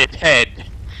Pyramid Head!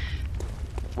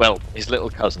 Well, his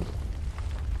little cousin.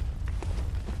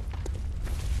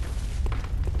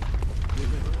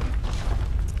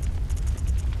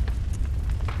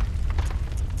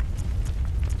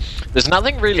 There's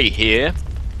nothing really here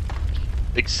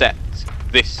except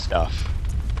this stuff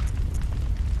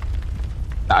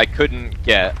that I couldn't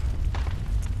get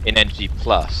in NG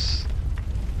Plus.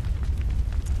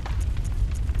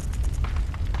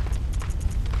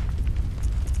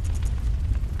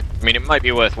 I mean, it might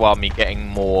be worthwhile me getting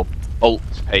more bolt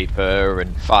paper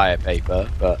and fire paper,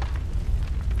 but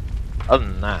other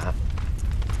than that,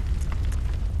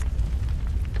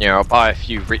 you know, I'll buy a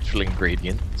few ritual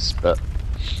ingredients, but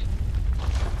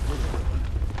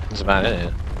that's about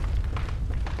it.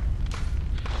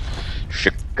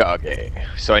 Chicago.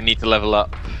 So I need to level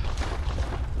up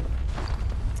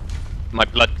my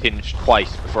blood tinge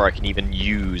twice before I can even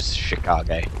use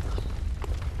Chicago.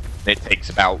 It takes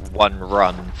about one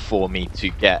run for me to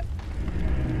get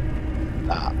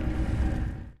that.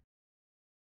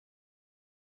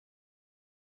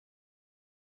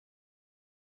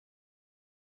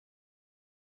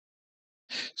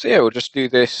 So yeah, we'll just do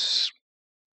this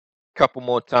a couple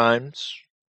more times.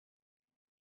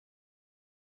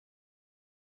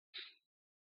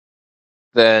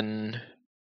 Then...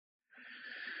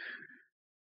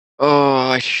 oh,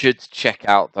 I should check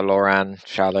out the Loran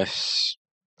chalice.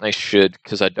 I should,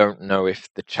 because I don't know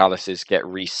if the chalices get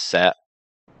reset.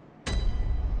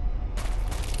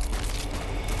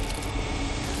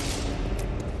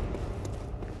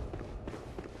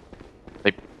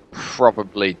 They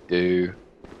probably do.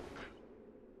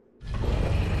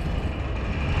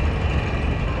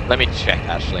 Let me check,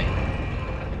 actually.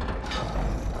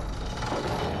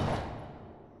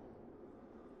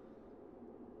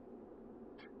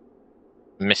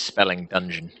 Misspelling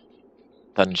dungeon.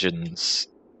 Dungeons.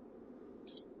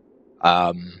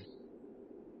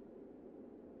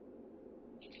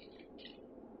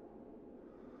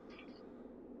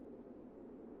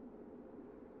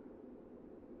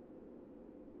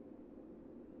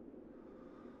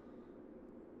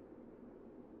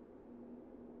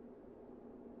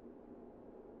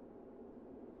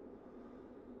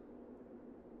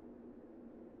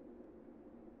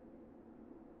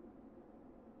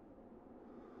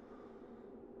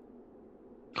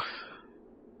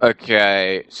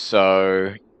 Okay,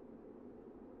 so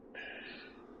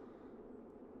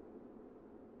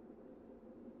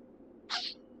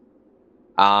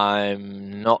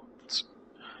I'm not.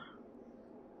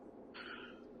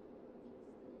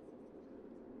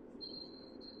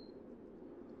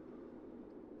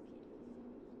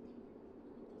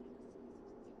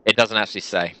 It doesn't actually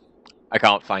say. I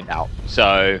can't find out.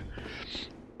 So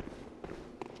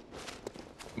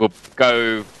we'll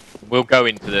go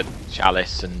into the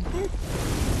chalice and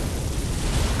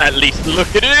at least look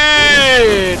at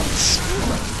it.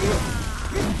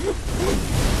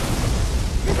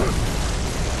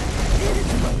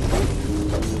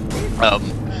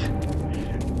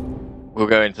 We'll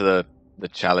go into the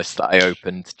chalice that I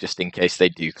opened just in case they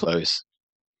do close.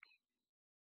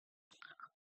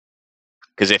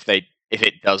 Because if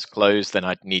it does close, then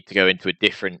I'd need to go into a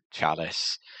different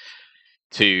chalice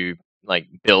to like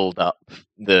build up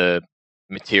the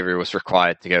materials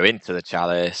required to go into the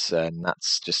chalice, and that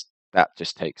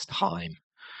just takes time.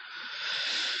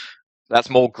 That's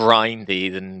more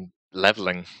grindy than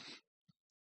leveling.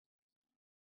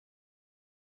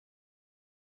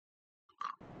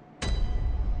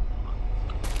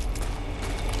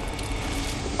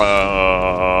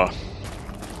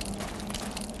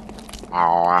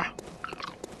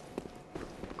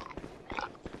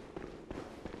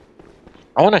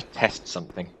 I want to test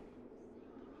something.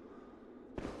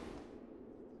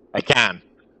 I can.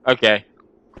 Okay.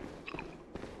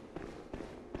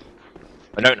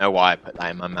 I don't know why I put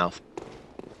that in my mouth.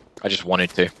 I just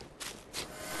wanted to.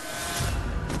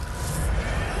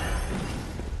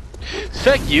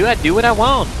 Fuck you, I do what I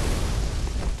want.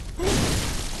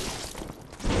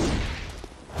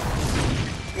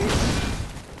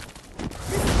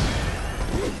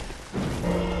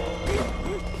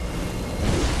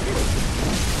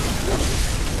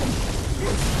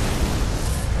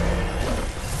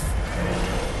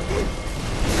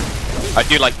 I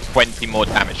do like 20 more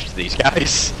damage to these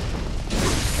guys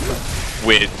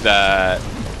with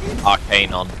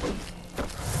Arcane on.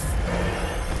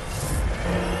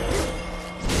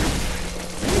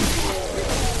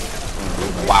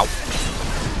 Wow.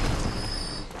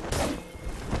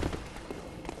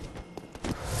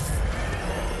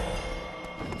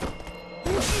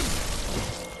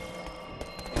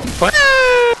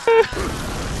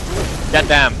 God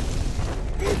damn.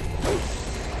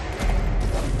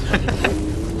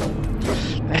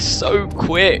 They're so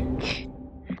quick.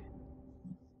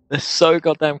 They're so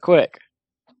goddamn quick.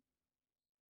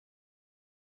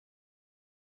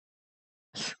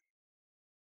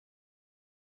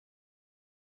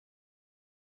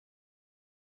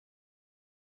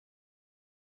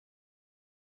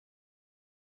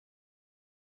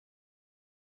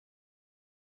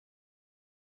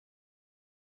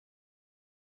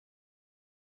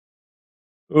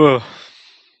 Ugh.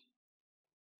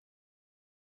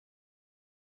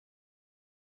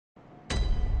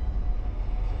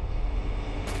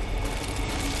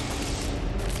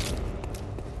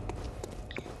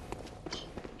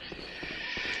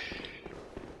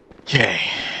 Okay.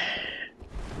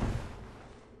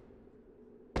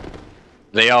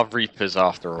 They are Reapers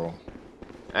after all.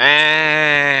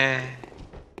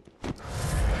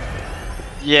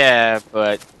 Yeah,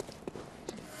 but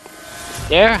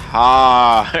they're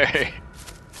hard.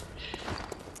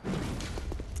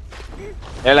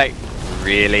 They're like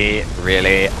really,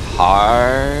 really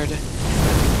hard.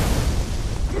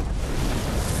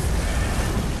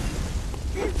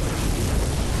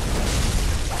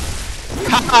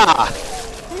 Ha!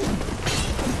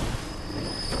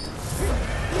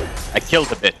 I killed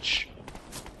the bitch.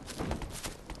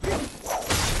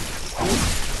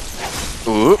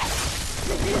 Ooh.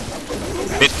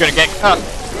 Bitch gonna get cut.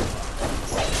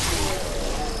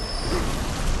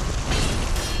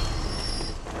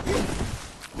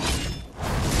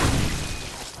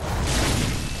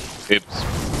 Oops.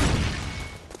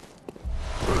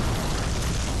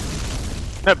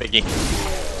 No biggie.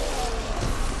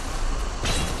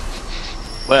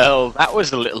 Well, that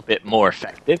was a little bit more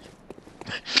effective.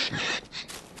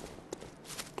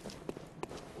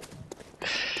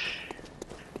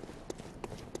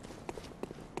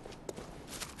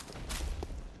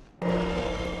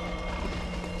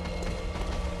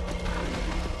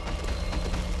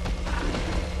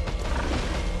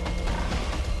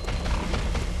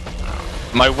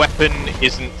 My weapon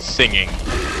isn't singing.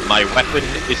 My weapon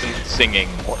isn't singing.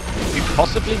 What do you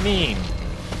possibly mean?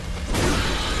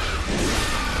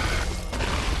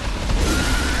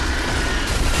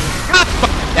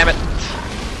 Ah, damn it.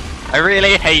 I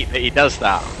really hate that he does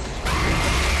that.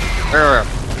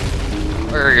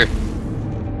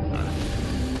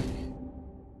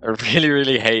 I really,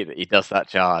 really hate that he does that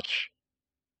charge.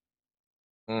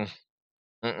 Mm.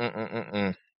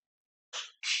 Mm-mm-mm-mm-mm.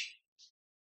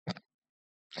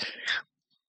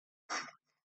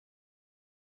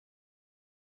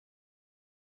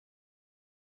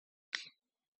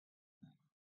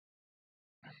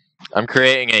 I'm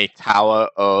creating a tower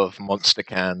of monster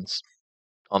cans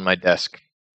on my desk.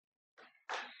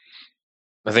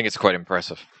 I think it's quite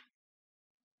impressive.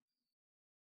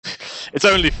 It's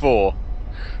only 4,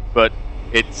 but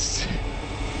it's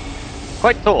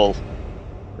quite tall,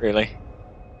 really.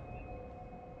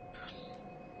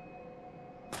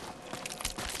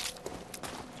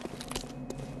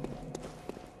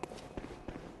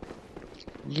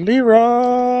 Leroy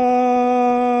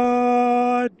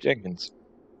Jenkins.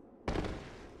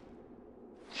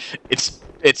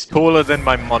 It's taller than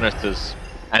my monitors,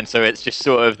 and so it's just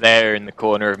sort of there in the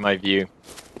corner of my view,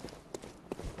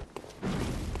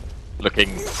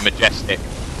 looking majestic.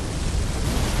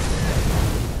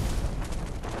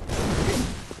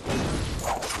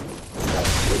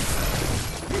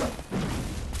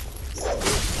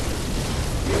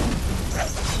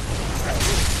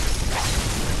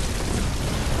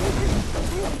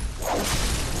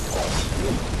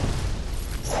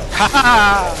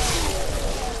 Haha!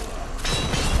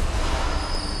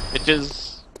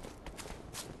 Bitches.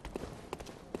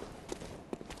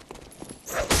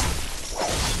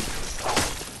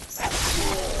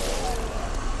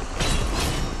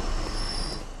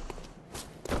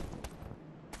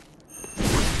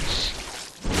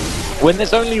 When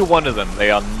there's only one of them, they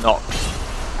are not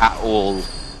at all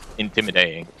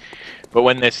intimidating. But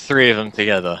when there's 3 of them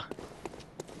together,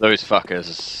 those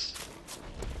fuckers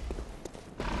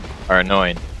are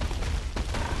annoying.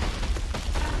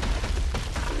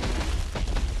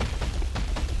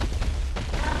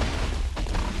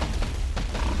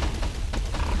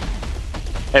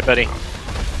 Hey, buddy.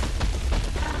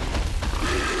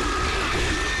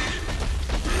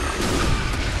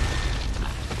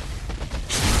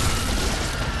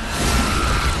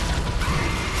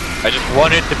 I just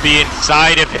wanted to be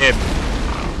inside of him.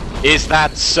 Is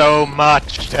that so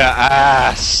much to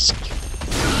ask?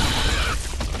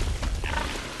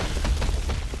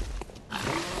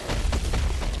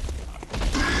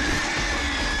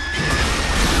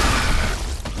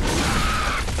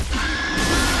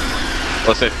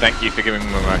 Also, thank you for giving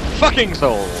me my fucking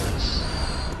souls.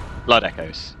 Blood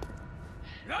echoes.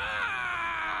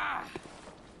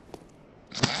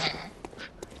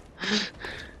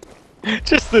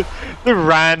 Just the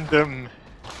random.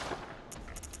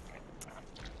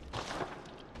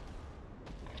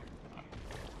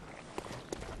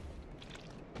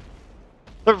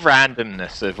 The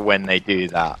randomness of when they do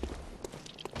that.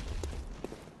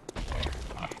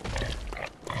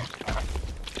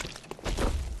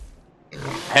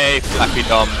 Hey, Flappy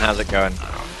Dom, how's it going?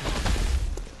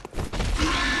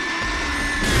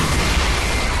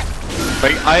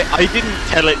 Like, I didn't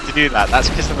tell it to do that. That's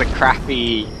because of the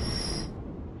crappy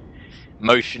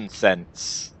motion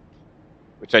sense,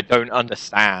 which I don't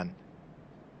understand.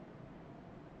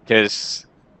 Because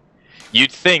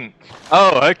you'd think,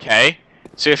 oh, okay,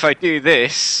 so if I do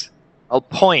this, I'll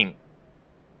point.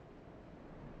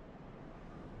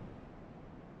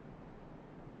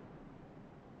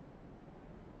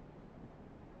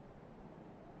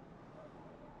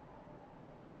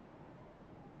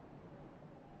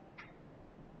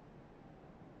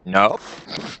 No.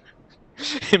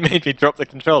 It made me drop the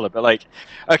controller, but like,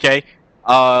 okay,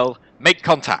 I'll make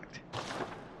contact.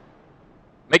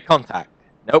 Make contact.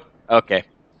 Nope. Okay.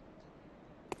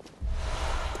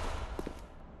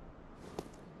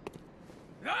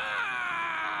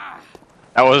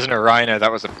 That wasn't a rhino,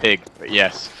 that was a pig, but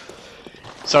yes.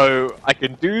 So, I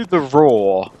can do the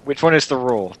roar. Which one is the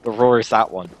roar? The roar is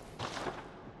that one.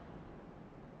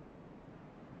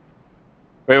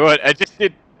 Wait, what? I just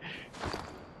did...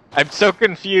 I'm so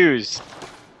confused.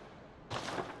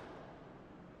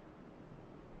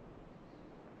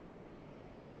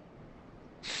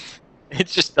 It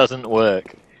just doesn't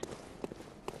work.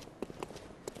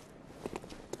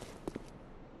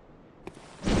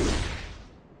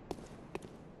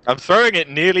 I'm throwing it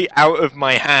nearly out of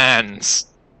my hands.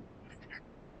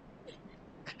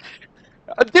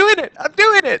 I'm doing it! I'm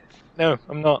doing it! No,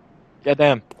 I'm not.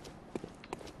 Goddamn.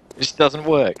 It just doesn't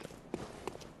work.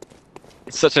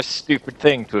 It's such a stupid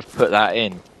thing to have put that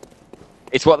in.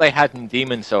 It's what they had in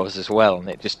Demon Souls as well, and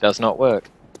it just does not work.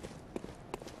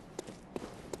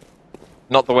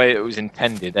 Not the way it was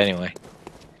intended, anyway.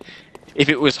 If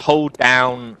it was hold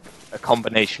down a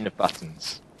combination of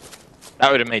buttons,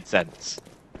 that would have made sense.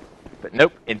 But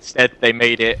nope, instead they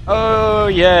made it, oh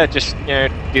yeah, just, you know,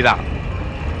 do that.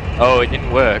 Oh, it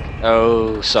didn't work.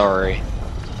 Oh, sorry.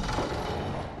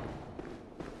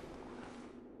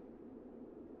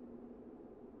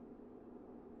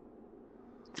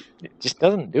 It just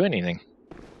doesn't do anything.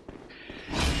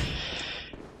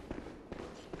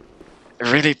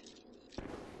 I really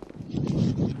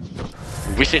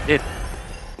wish it did.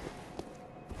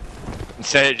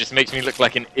 Instead, it just makes me look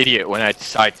like an idiot when I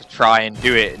decide to try and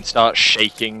do it and start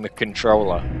shaking the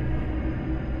controller.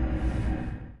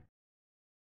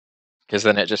 Because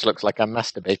then it just looks like I'm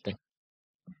masturbating.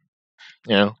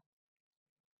 You know?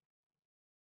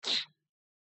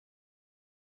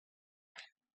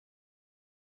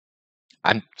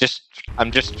 I'm just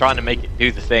trying to make it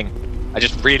do the thing. I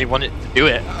just really want it to do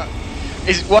it.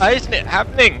 Why isn't it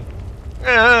happening?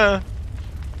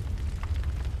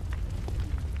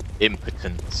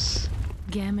 Impotence.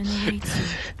 Gammon awaits you.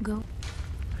 Go.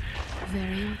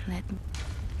 Very let me.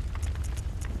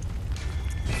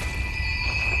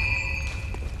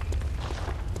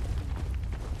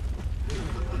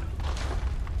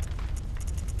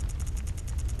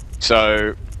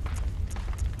 So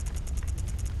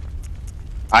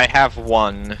I have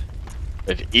one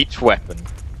of each weapon.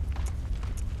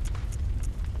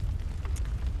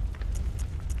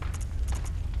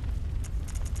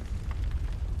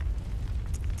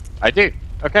 I do.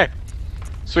 Okay.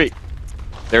 Sweet.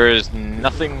 There is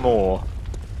nothing more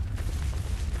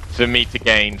for me to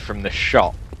gain from the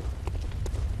shop.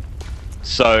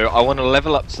 So I want to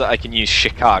level up so that I can use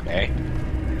Shikage.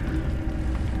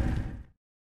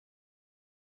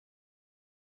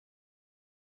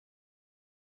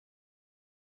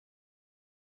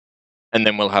 And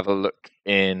then we'll have a look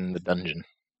in the dungeon.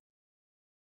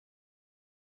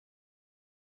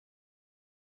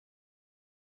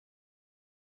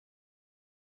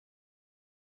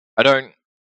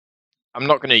 I'm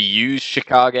not going to use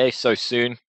Shikage so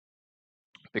soon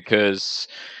because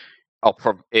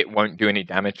it won't do any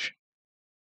damage.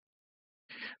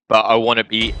 But I want to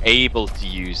be able to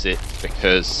use it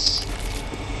because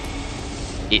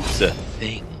it's a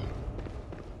thing.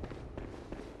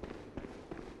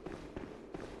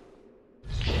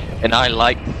 And I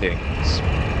like things.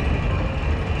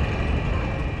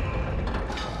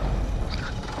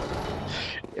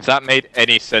 If that made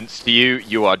any sense to you,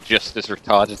 you are just as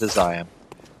retarded as I am.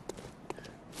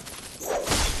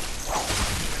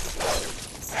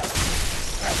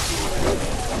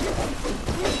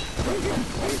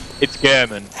 It's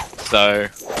German, so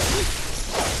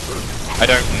I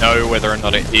don't know whether or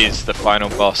not it is the final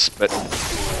boss, but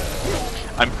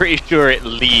I'm pretty sure it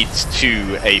leads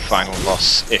to a final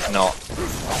boss, if not.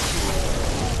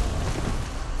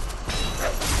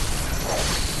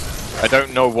 I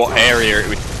don't know what area it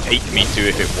would take me to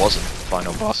if it wasn't the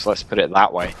final boss, let's put it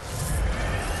that way.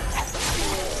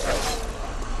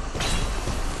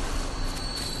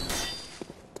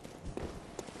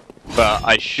 But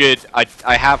I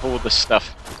have all the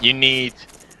stuff. You need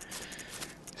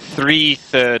 3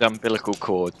 third umbilical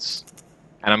cords,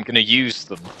 and I'm going to use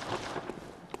them.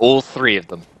 All 3 of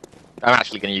them. I'm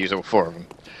actually going to use all 4 of them.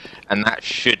 And that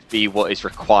should be what is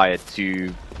required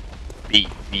to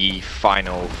beat the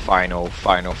final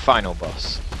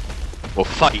boss. Or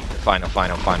fight the final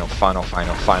boss.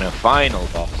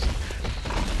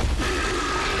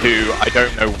 Who I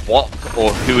don't know what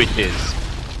or who it is.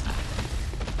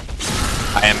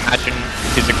 I imagine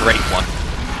it is a great one.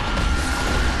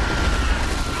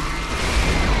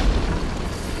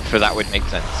 So that would make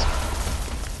sense.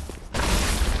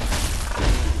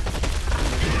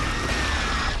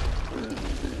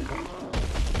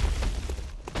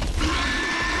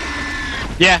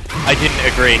 Yeah, I didn't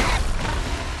agree.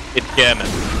 It's German.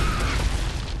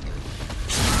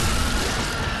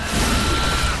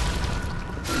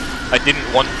 I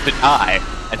didn't want to die,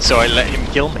 and so I let him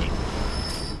kill me.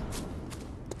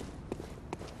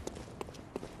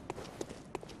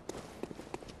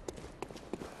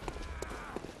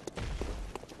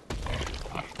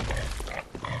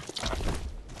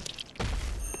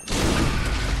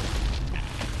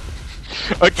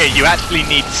 Okay, you actually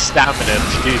need stamina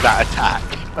to do that attack.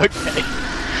 Okay.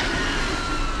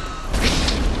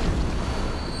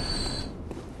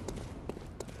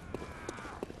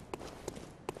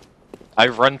 I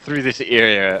run through this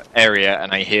area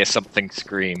and I hear something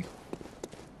scream.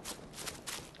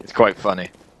 It's quite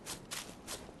funny.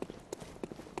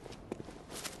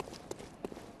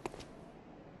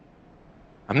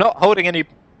 I'm not holding any...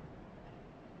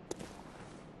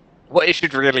 What it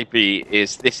should really be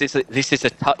is this is a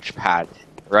touchpad,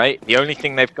 right? The only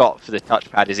thing they've got for the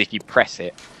touchpad is if you press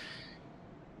it.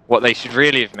 What they should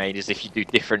really have made is if you do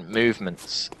different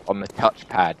movements on the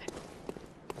touchpad.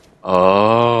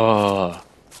 Oh.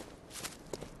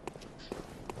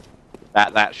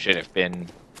 That should have been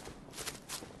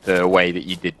the way that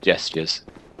you did gestures.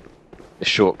 The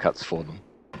shortcuts for them.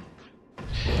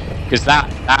 Because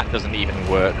that doesn't even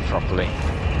work properly.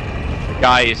 The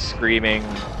guy is screaming.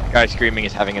 The guy screaming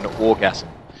is having an orgasm.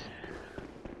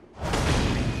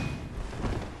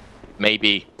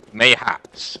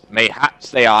 Mayhaps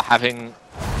they are having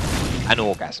an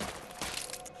orgasm.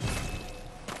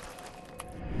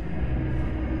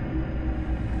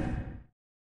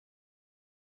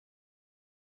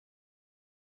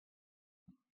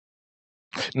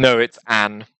 No, it's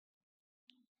Anne.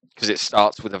 Because it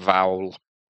starts with a vowel.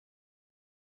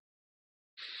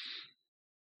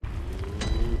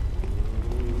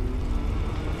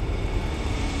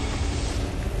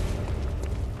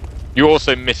 You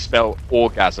also misspell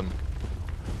orgasm.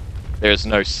 There is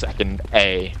no second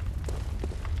A.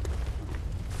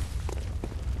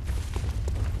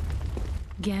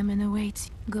 Gammon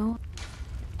awaits. Go.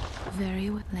 Very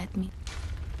well. Let me.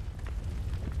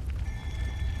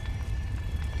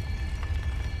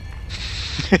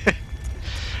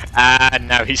 And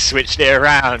now he switched it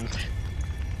around.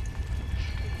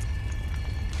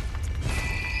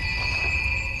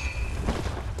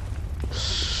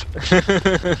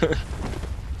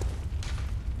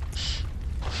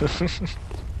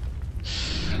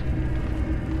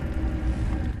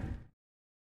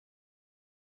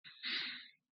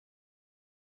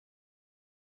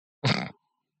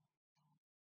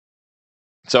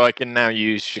 So I can now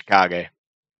use Chicago,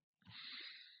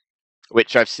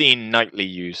 which I've seen Knightley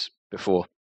use before.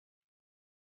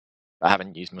 I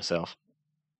haven't used myself.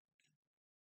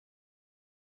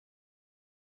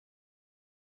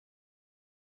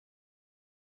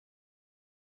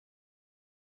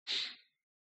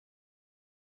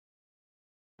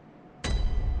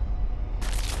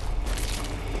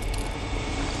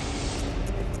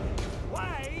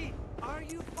 Why are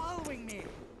you following me?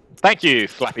 Thank you,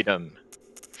 Flappydom,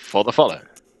 for the follow.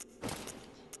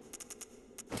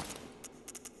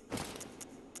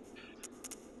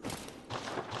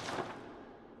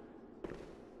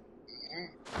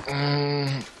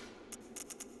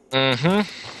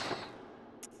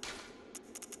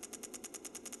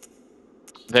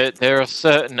 There are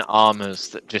certain armors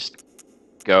that just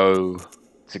go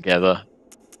together.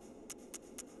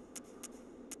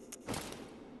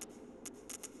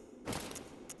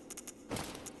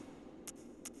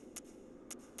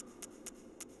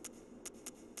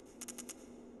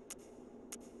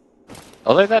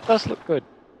 Although that does look good.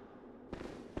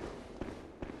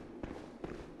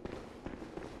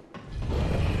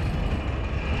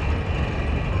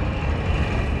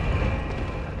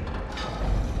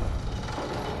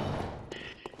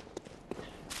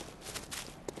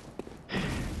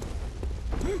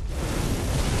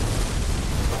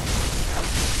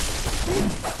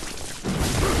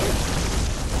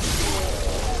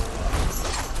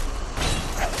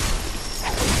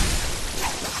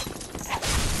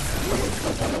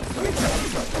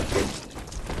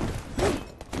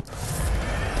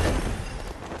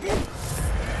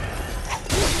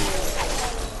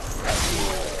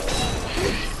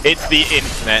 It's the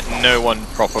internet. No one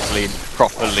properly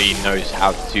knows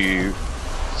how to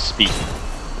speak.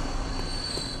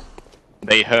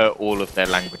 They hurt all of their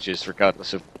languages,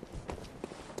 regardless of.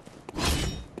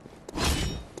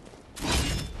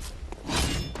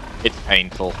 It's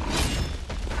painful.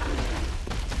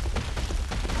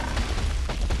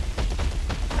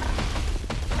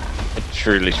 It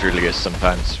truly is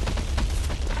sometimes.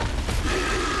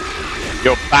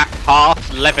 Your back half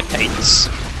levitates.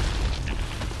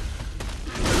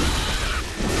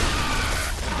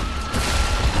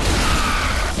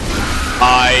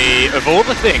 Of all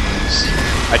the things,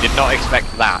 I did not expect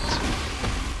that.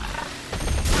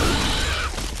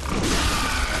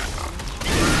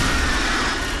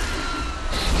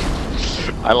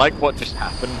 I like what just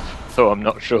happened, though I'm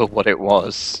not sure what it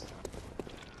was.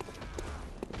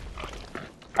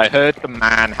 I heard the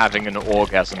man having an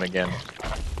orgasm again.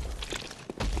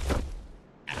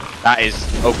 That is...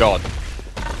 oh god.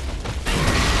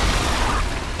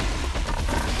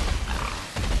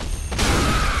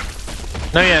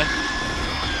 No, yeah.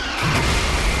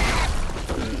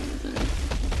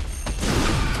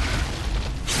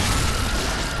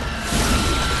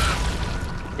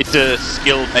 It's a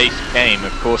skill-based game.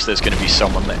 Of course there's going to be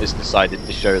someone that has decided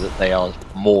to show that they are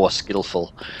more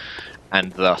skillful,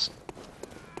 and thus...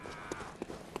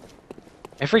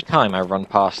 Every time I run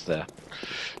past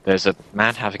there's a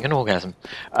man having an orgasm.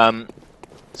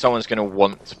 Someone's going to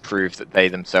want to prove that they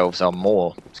themselves are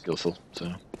more skillful,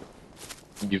 so...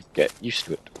 you get used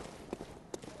to it.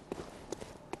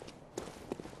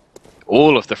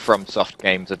 All of the FromSoft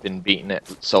games have been beaten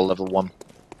at Soul Level 1.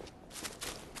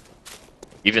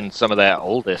 Even some of their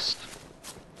oldest,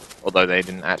 although they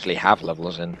didn't actually have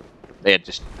levels in, they had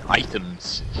just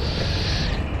items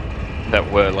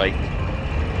that were like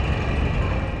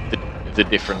the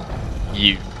different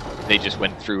they just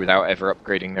went through without ever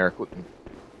upgrading their equipment.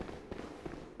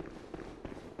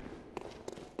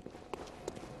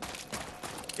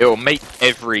 It will make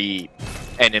every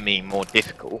enemy more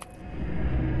difficult,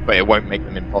 but it won't make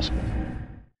them impossible.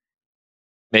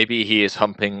 Maybe he is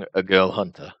humping a girl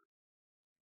hunter.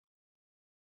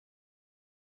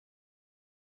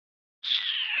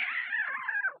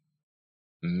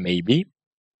 Maybe.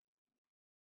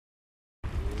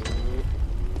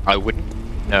 I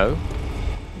wouldn't know.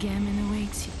 Gammon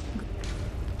awaits you.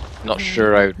 Not Very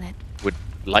sure I let- would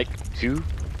like to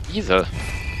either,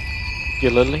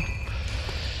 particularly.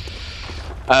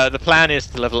 The plan is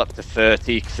to level up to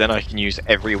 30, because then I can use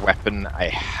every weapon I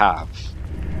have.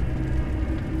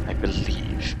 I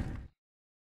believe.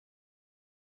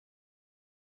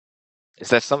 Is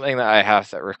there something that I have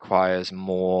that requires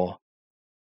more?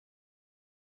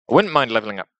 I wouldn't mind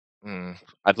leveling up.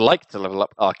 I'd like to level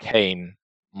up Arcane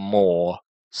more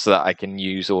so that I can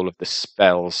use all of the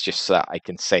spells, just so that I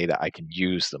can say that I can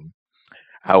use them.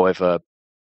 However,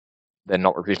 they're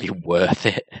not really worth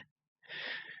it.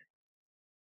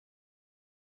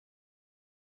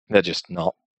 They're just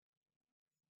not.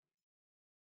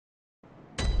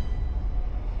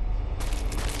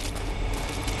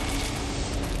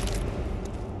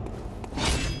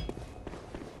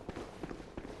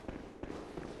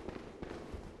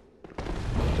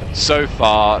 So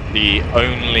far, the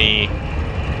only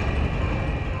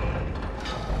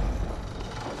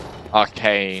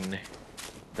Arcane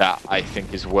that I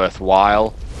think is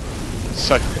worthwhile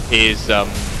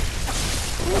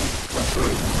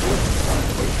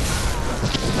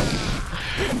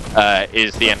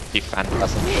is the empty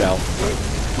phantasm shell.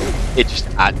 It just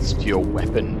adds to your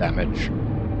weapon damage.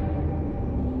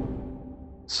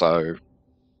 So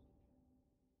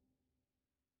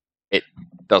it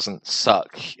doesn't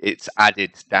suck. It's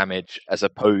added damage as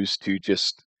opposed to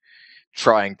just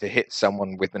trying to hit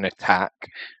someone with an attack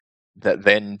that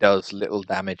then does little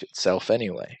damage itself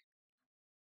anyway.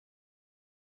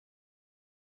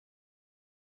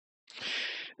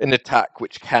 An attack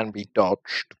which can be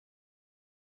dodged.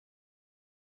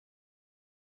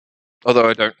 Although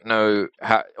I don't know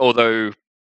how. Although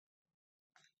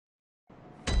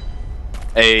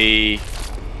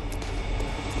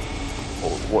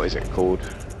what is it called?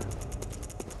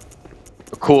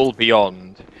 A call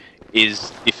beyond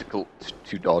is difficult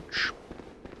to dodge,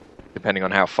 depending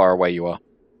on how far away you are.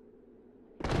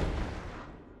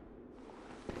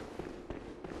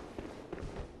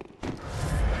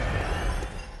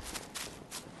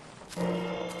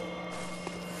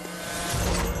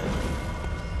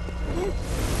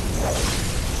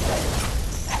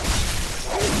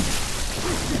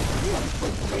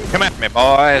 Come at me,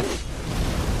 boys!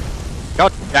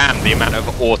 God damn the amount of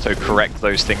autocorrect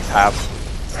those things have.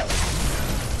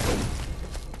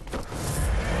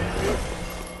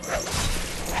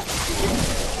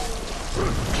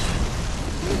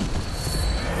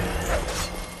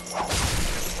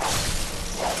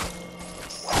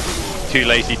 Too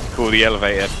lazy to call the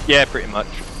elevator. Yeah, pretty much.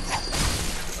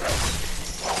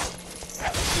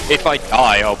 If I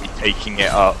die, I'll be taking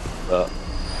it up, but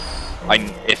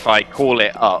if I call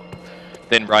it up,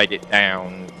 then write it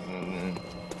down,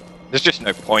 there's just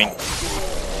no point.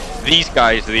 These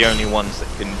guys are the only ones that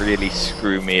can really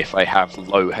screw me if I have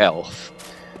low health.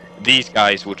 These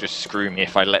guys will just screw me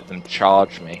if I let them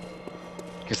charge me,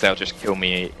 because they'll just kill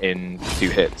me in 2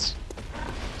 hits.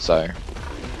 So...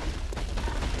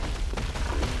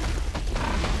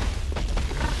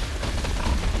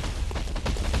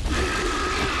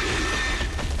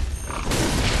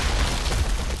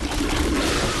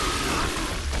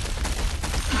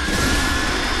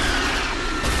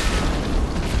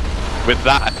 with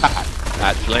that attack,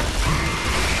 actually.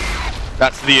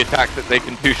 That's the attack that they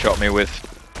can two-shot me with.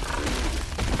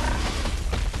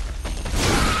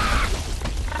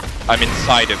 I'm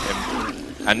inside of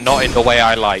him, and not in the way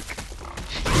I like.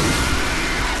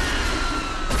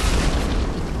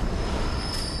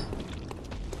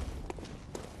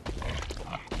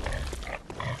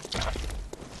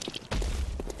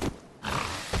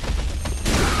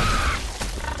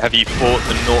 Have you fought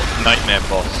the North Nightmare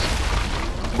boss?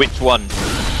 Which one?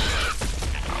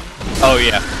 Oh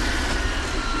yeah.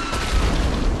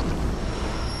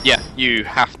 Yeah, you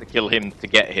have to kill him to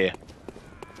get here.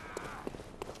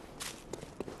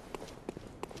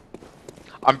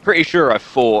 I'm pretty sure I've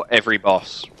fought every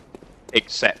boss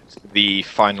except the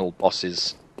final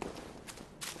bosses.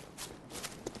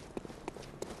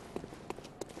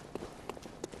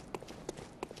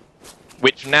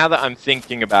 Which, now that I'm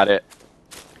thinking about it,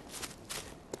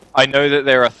 I know that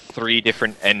there are 3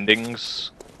 different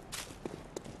endings.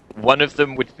 One of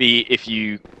them would be if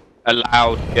you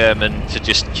allowed German to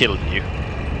just kill you.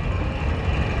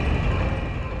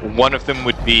 One of them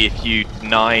would be if you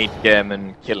denied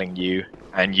German killing you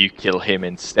and you kill him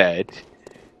instead.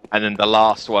 And then the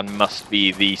last one must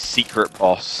be the secret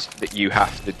boss that you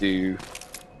have to do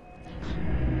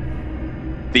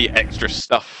the extra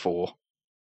stuff for.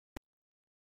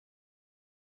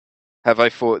 Have I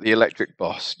fought the electric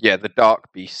boss? Yeah, the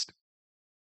Dark Beast.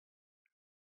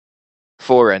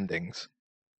 4 endings.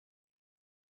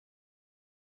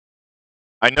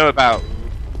 I know about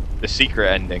the secret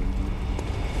ending,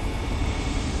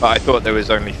 but I thought there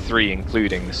was only 3,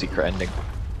 including the secret ending.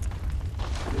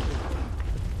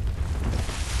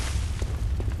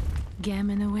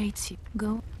 Gammon awaits you.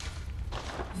 Go.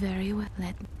 Very well.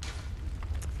 Let.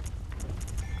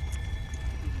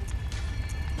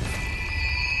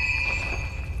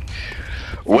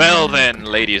 Well then,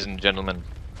 ladies and gentlemen,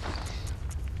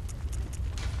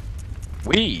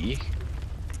 we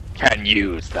can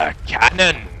use the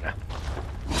cannon!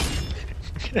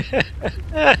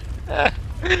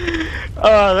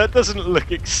 Oh, that doesn't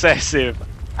look excessive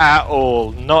at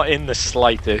all, not in the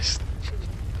slightest.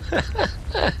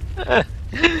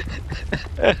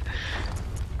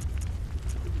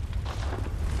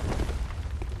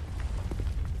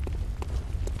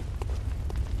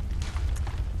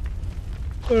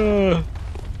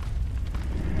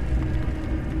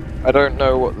 I don't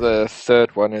know what the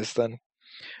 3rd one is then.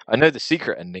 I know the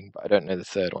secret ending, but I don't know the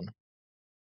 3rd one.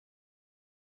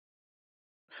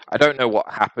 I don't know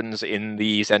what happens in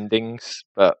these endings,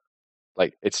 but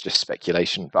like it's just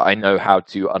speculation. But I know how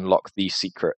to unlock the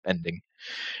secret ending,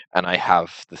 and I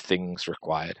have the things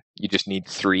required. You just need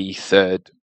 3 third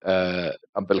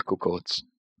umbilical cords.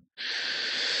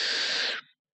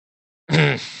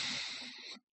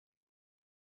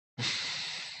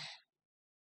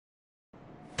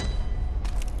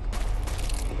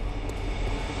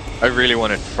 I really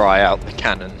want to try out the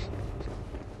cannon.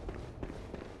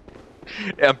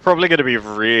 I'm probably going to be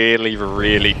really,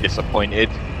 really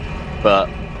disappointed, but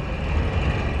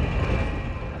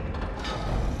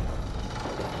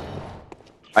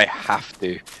I have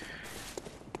to.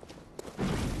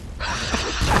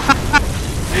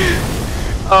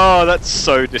 Oh, that's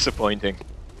so disappointing.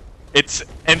 It's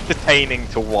entertaining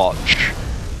to watch,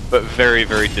 but very,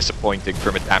 very disappointing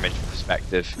from a damage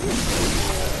perspective.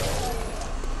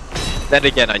 Then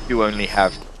again, I do only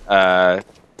have,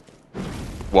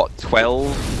 what,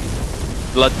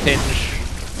 12 blood tinge?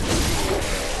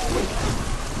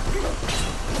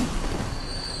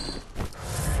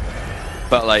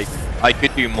 But like, I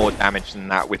could do more damage than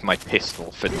that with my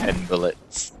pistol for 10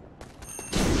 bullets.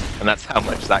 And that's how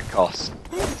much that costs.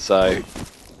 So...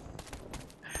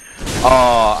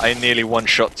 Oh, I nearly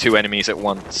one-shot 2 enemies at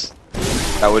once.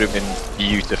 That would have been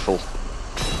beautiful.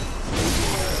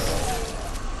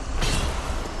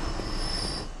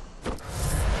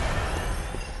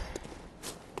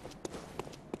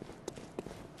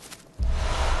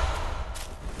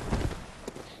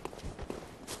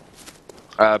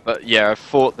 But yeah, I've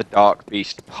fought the Dark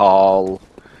Beast Parl.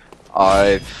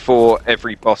 I've fought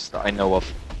every boss that I know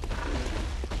of.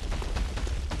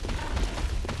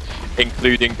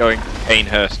 Including going to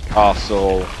Canehurst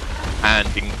Castle, and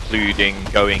including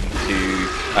going to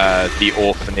the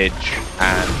orphanage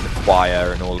and the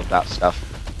choir and all of that stuff.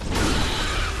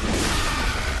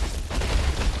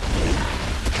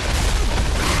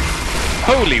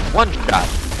 Holy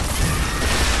one-shot!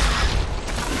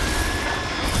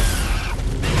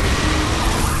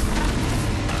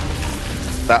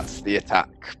 That's the attack.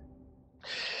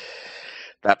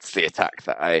 That's the attack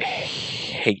that I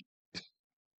hate.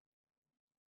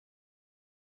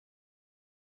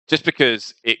 Just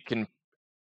because it can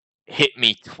hit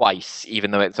me twice,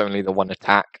 even though it's only the one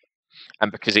attack.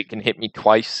 And because it can hit me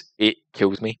twice, it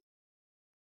kills me.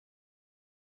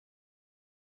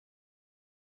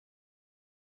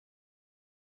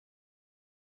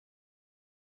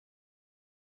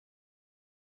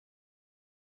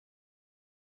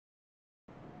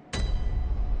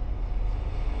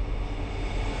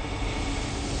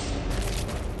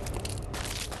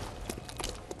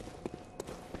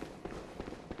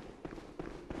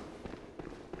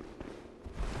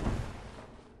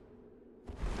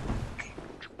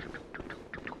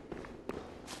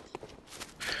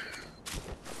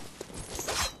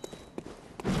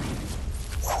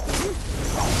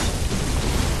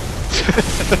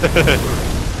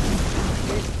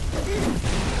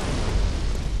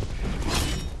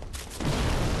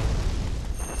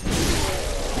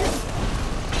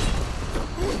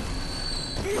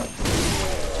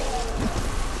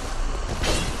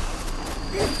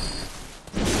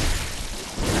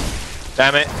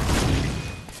 Damn it.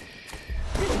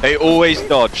 They always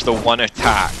dodge the one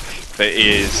attack that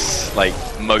is, like,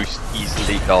 most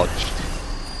easily dodged.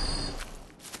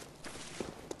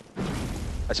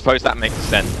 I suppose that makes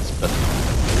sense, but...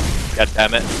 God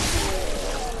damn it.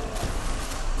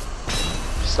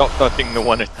 Stop dodging the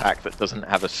one attack that doesn't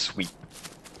have a sweep.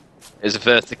 There's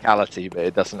verticality, but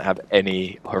it doesn't have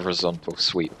any horizontal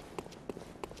sweep.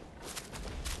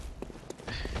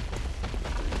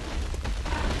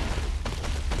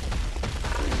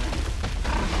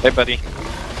 Hey, buddy.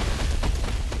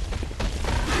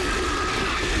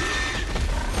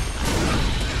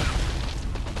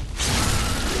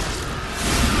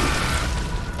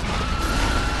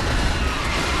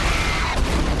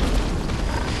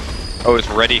 I was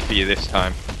ready for you this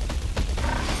time.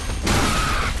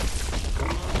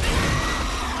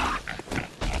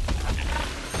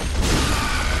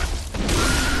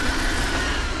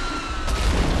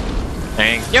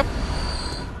 Thank you.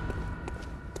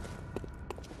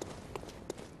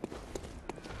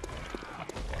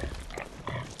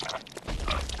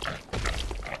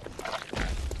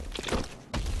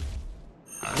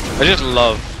 I just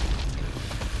love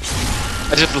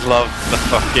the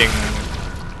fucking...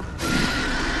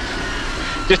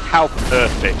 just how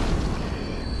perfect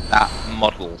that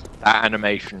model, that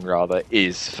animation rather,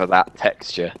 is for that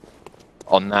texture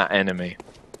on that enemy.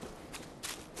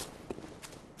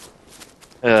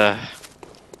 They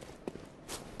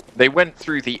went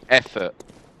through the effort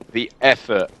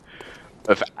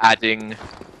of adding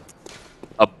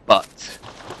a butt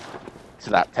to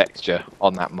that texture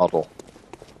on that model.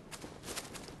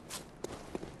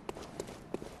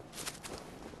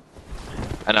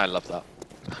 And I love that.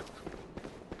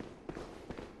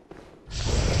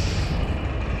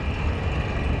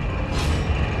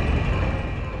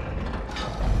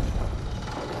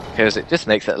 Because it just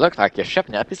makes it look like you're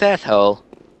shoving it up his asshole.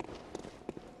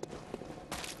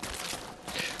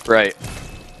 Right.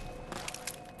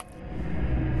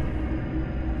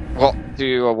 What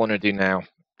do I want to do now?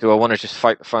 Do I want to just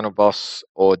fight the final boss,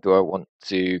 or do I want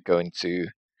to go into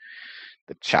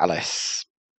the chalice?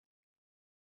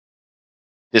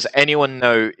 Does anyone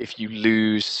know if you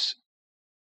lose...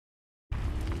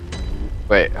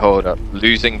 Wait, hold up.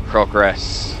 Losing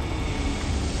progress...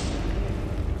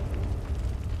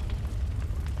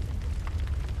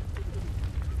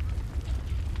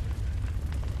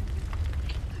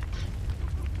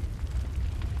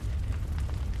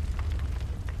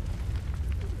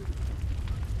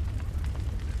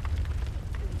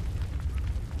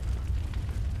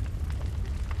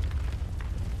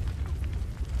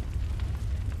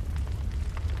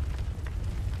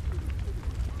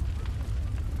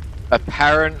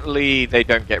 Apparently, they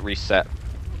don't get reset.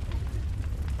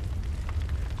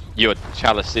 Your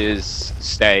chalices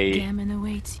stay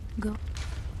Go.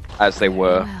 as they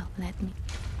were. Well, let me.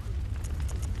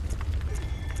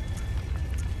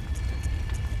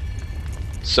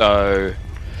 So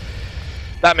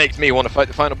that makes me want to fight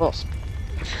the final boss.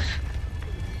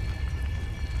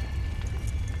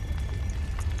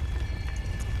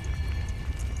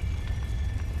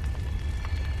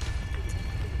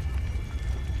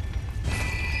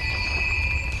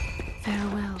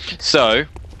 Farewell. So,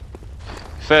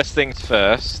 first things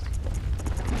first.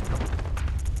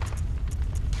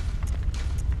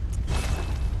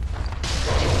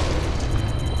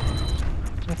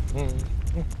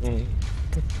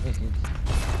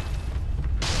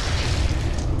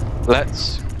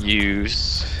 Let's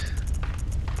use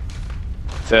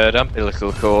third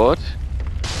umbilical cord.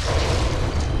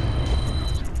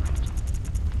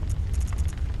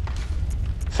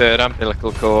 Third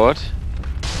umbilical cord.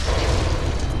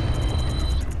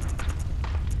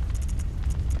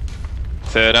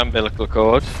 Third umbilical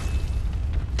cord.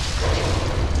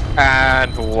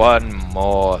 And one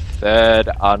more third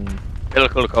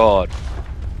umbilical cord.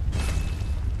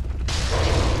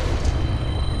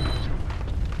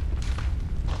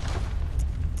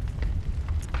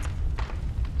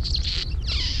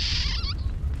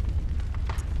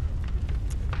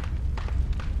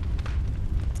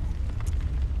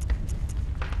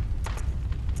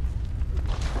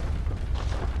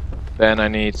 Then I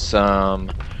need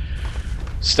some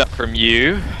stuff from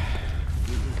you.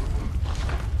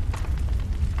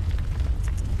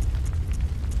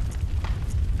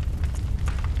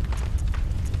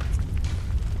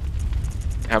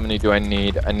 How many do I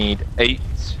need? I need 8,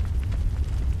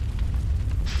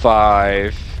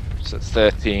 5, so it's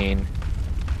 13,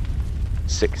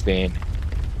 16.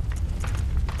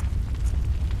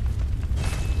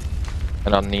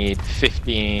 And I'll need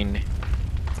 15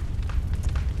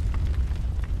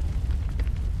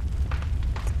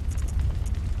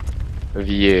 of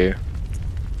you.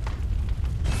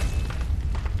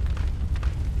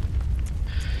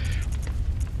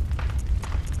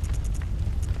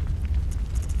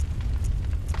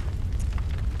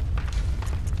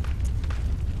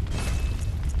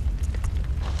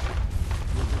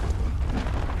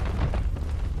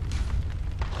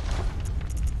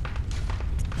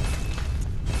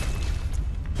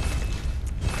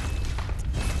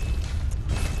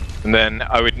 And then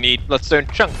I would need bloodstone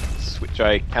chunks, which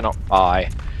I cannot buy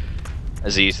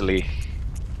as easily.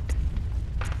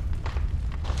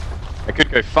 I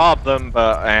could go farm them,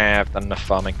 but I've done enough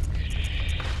farming.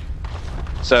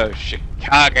 So,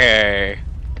 Chicago!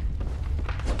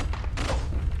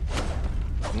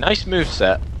 Nice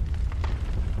moveset.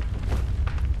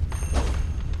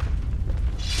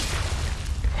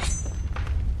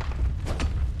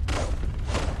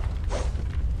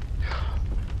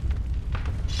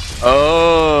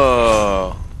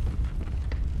 Oh,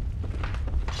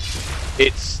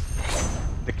 it's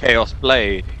the Chaos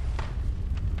Blade.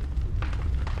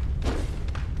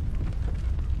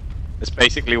 That's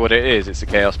basically what it is. It's a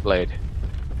Chaos Blade.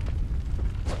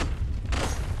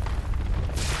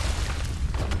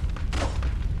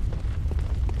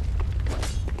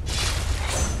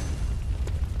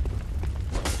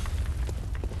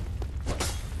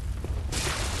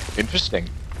 Interesting.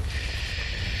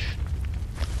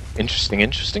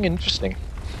 Interesting.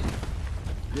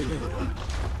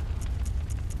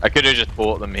 I could have just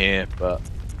bought them here, but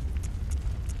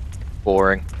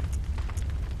boring.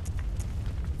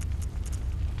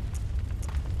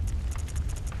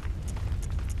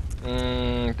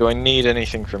 Do I need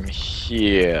anything from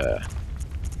here?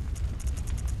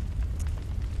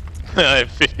 I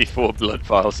have 54 blood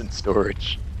files in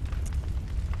storage.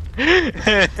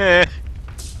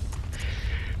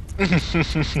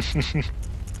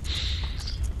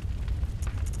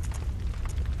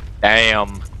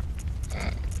 Damn.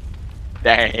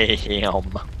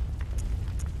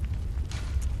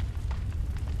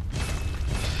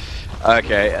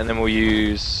 Okay, and then we'll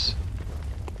use...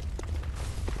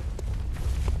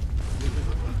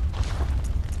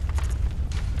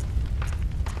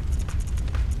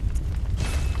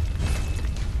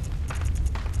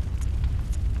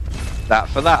 that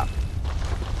for that.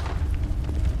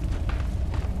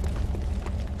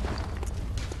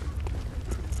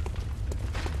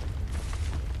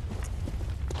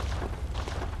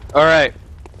 Alright.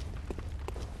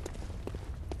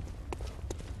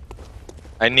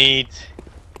 I need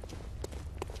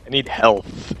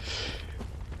health.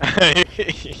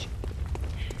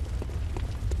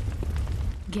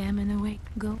 Gammon away.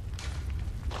 Go.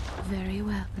 Very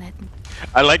well, let me.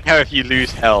 I like how if you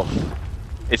lose health,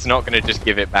 it's not going to just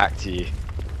give it back to you.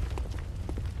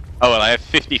 Oh well, I have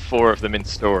 54 of them in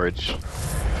storage.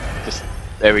 Just,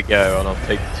 there we go, and I'll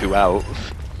take 2 out.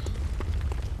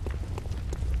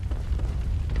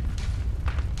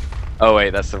 Oh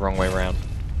wait, that's the wrong way around.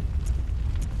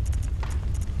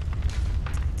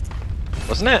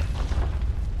 Wasn't it?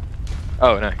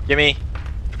 Oh no, gimme.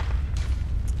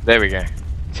 There we go.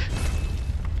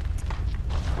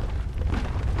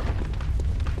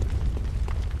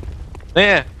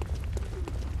 Yeah.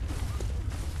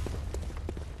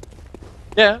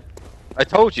 Yeah. I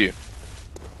told you.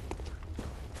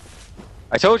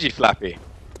 I told you, Flappy.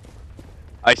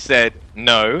 I said,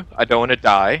 no, I don't want to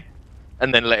die,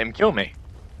 and then let him kill me.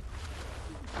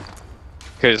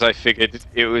 Because I figured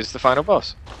it was the final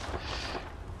boss.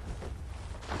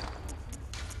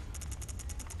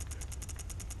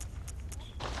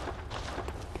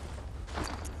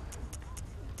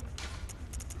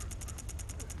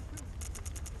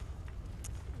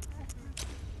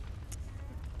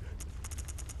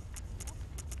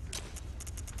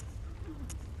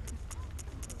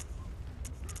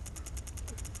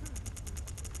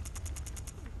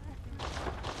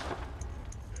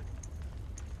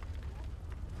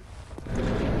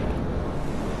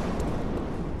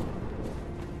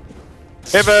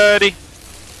 Hey, buddy!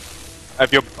 I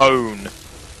have your bone.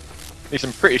 At least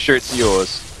I'm pretty sure it's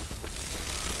yours.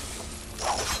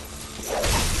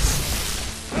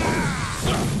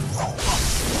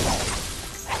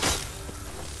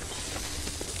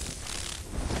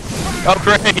 Oh,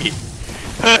 great!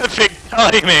 Perfect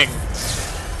timing!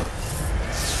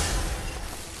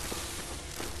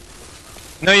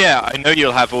 No, yeah, I know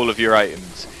you'll have all of your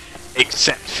items,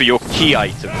 except for your key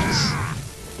items.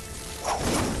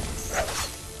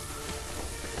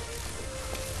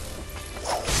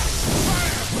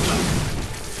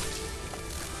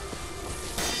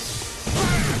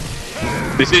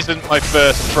 This isn't my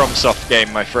first FromSoft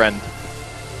game, my friend.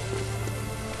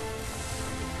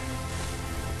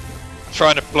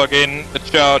 Trying to plug in the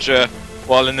charger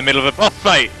while in the middle of a boss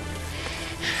fight.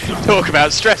 Talk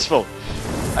about stressful.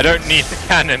 I don't need the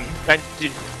cannon. Thank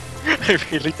you. I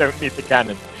really don't need the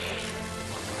cannon.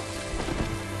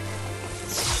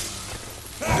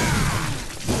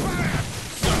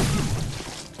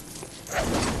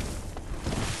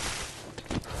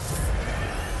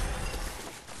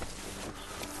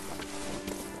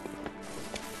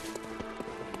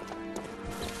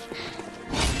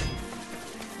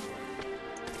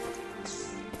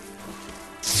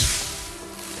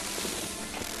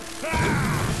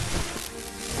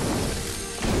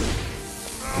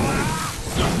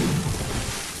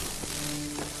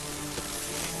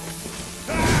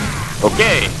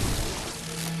 Okay.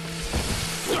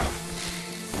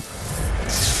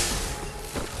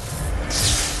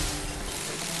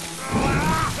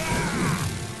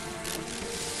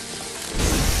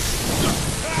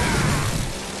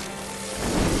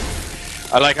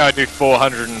 I like how I do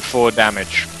 404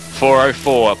 damage.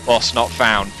 404, boss not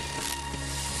found.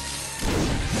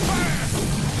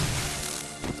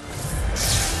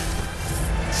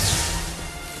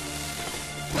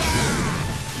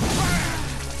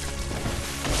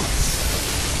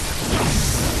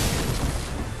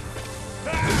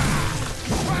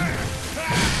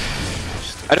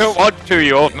 I don't want to,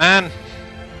 you old man.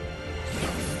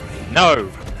 No.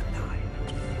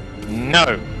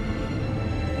 No.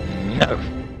 No.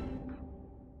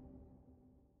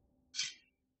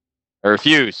 I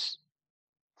refuse.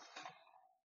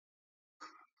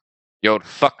 You old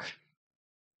fuck.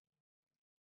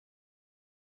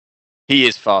 He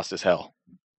is fast as hell.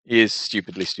 He is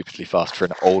stupidly, stupidly fast for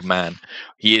an old man.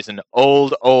 He is an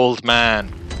old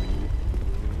man.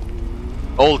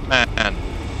 Old man.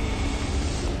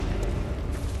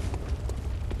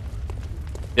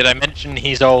 Did I mention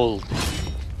he's old?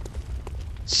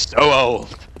 So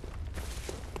old.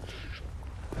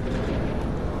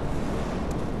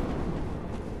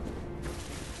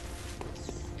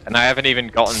 And I haven't even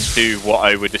gotten to what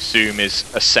I would assume is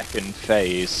a second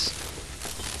phase.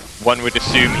 One would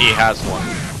assume he has one.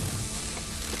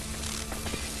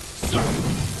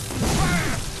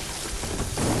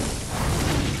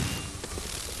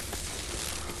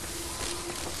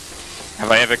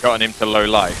 Have I ever gotten him to low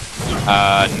life?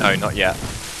 No, not yet.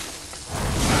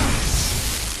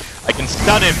 I can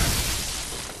stun him!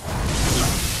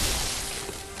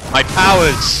 My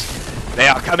powers! They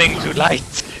are coming to light!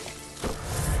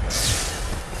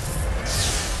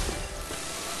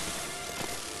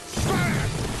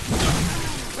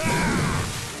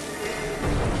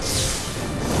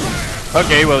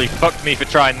 Okay, well he fucked me for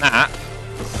trying that.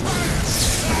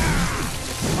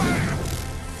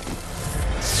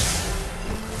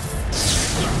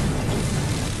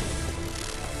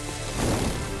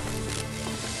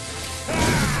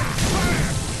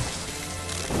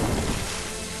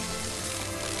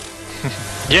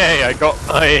 Yay, I got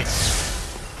my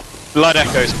blood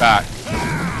echoes back.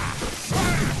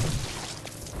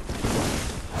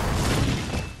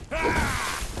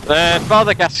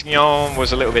 Father Gascon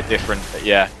was a little bit different, but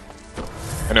yeah,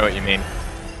 I know what you mean.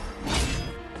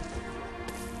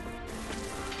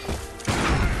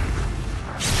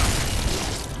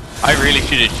 I really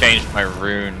should have changed my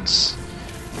runes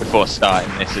before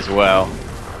starting this as well.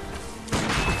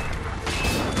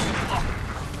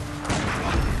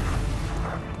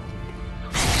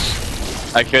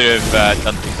 I could have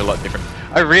done things a lot different.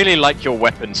 I really like your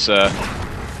weapon, sir.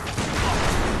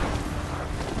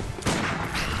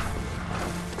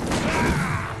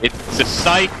 It's a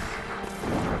scythe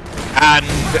and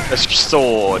a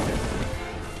sword.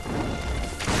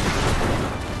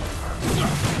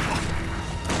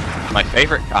 My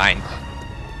favorite kind.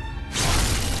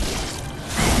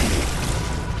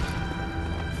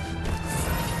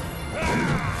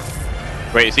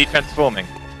 Wait, is he transforming?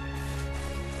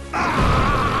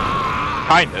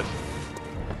 Kind of.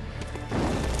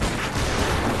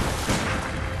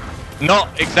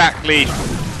 Not exactly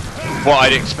what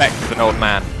I'd expect of an old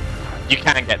man. You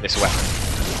can get this weapon.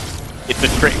 It's a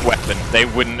trick weapon. They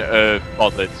wouldn't have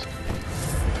bothered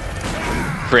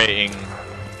creating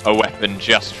a weapon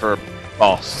just for a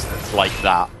boss that's like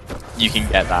that. You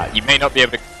can get that. You may not be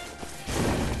able to...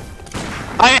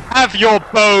 I have your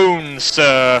bones,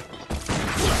 sir!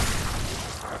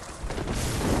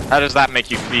 How does that make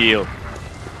you feel?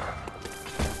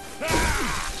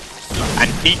 And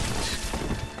heat,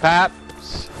 perhaps?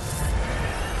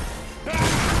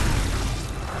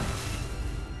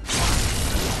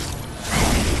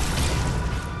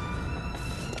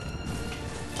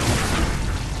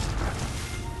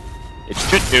 It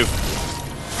should do.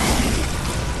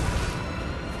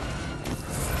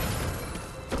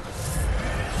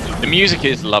 The music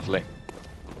is lovely.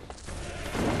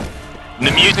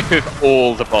 The music of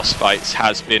all the boss fights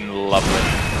has been lovely.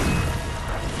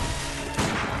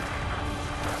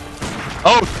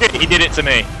 Oh shit, he did it to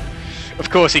me.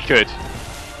 Of course he could.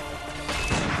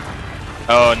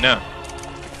 Oh no.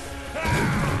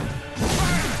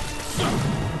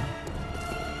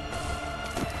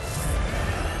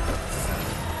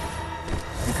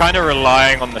 I'm kind of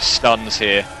relying on the stuns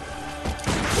here.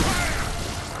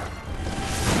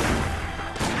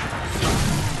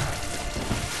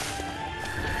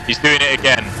 He's doing it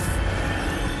again.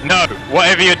 No,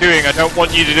 whatever you're doing, I don't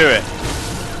want you to do it.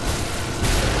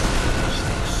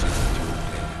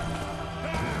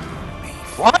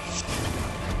 What?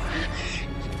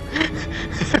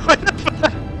 What the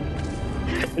fuck?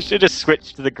 I should have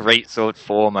switched to the greatsword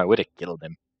form. I would have killed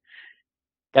him.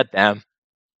 God damn.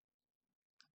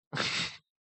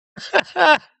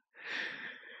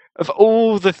 Of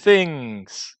all the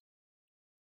things.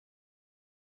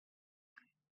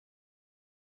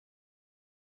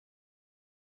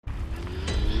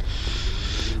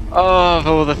 Oh, of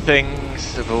all the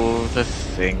things, of all the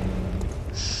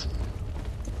things.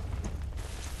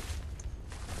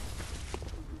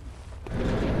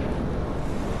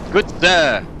 Good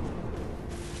sir!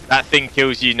 That thing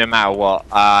kills you no matter what.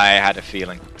 I had a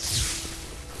feeling.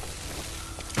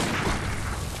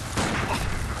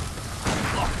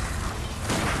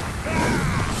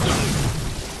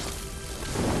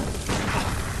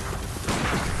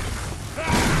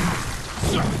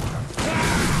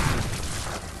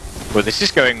 Well, this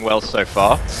is going well so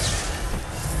far.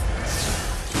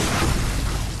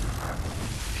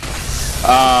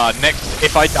 Next,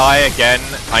 if I die again,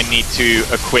 I need to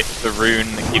equip the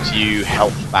rune that gives you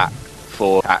health back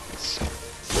for attacks.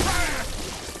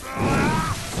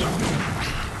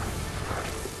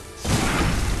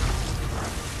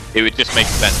 It would just make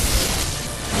sense.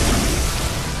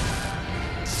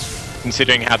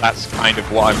 Considering how that's kind of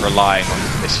what I'm relying on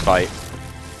in this fight.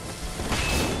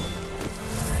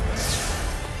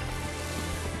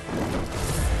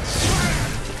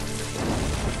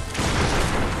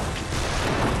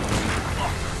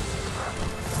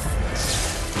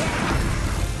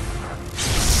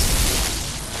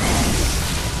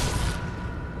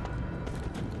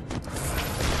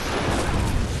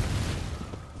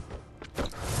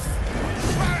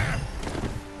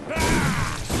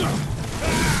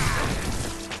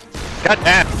 God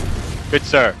damn! Good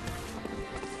sir.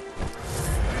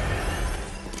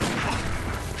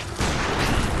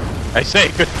 I say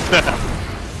good sir.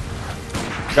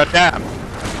 God damn.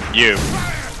 You.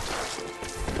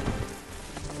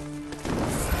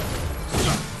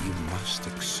 You must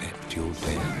accept your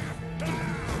death.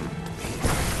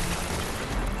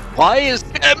 Why is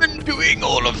Gammon doing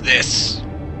all of this?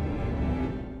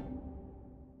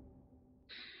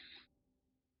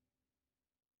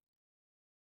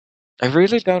 I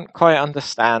really don't quite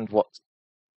understand what...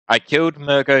 I killed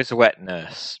Murgo's wet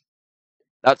nurse.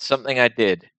 That's something I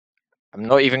did. I'm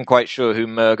not even quite sure who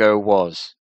Murgo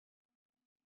was.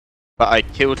 But I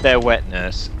killed their wet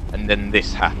nurse, and then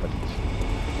this happened.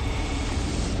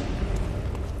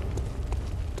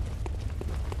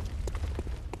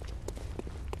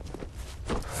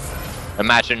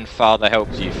 Imagine Father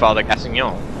helps you, Father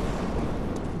Gassignon.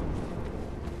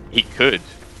 He could.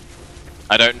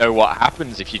 I don't know what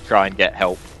happens if you try and get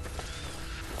help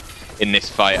in this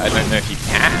fight. I don't know if you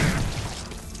can.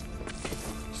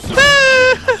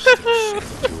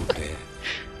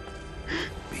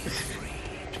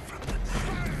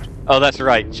 Oh, that's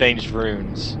right. Changed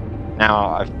runes. Now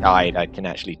I've died, I can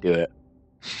actually do it.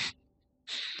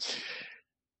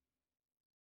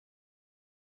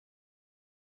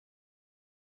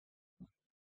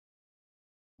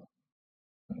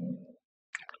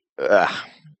 Ugh.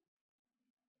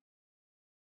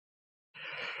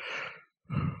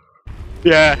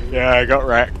 Yeah, I got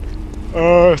wrecked.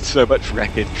 Oh, so much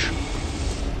wreckage.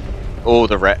 All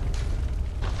the wreck.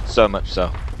 So much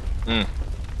so.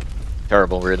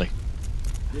 Terrible, really.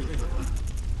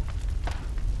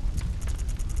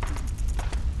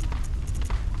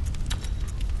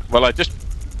 Well, I just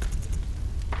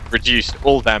reduced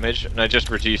all damage, and I just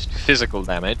reduced physical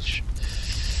damage.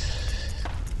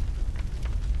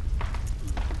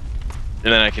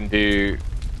 And then I can do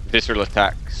visceral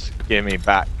attacks, give me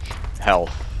back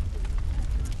health.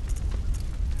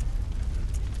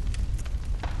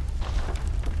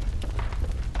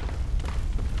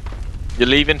 You're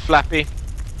leaving, Flappy?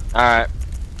 Alright.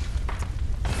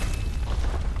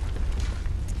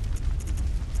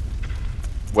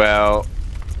 Well,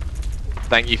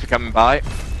 thank you for coming by.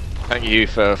 Thank you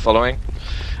for following.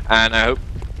 And I hope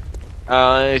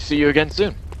I see you again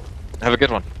soon. Have a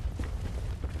good one.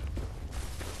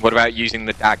 What about using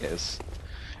the daggers?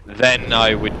 then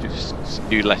I would just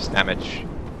do less damage.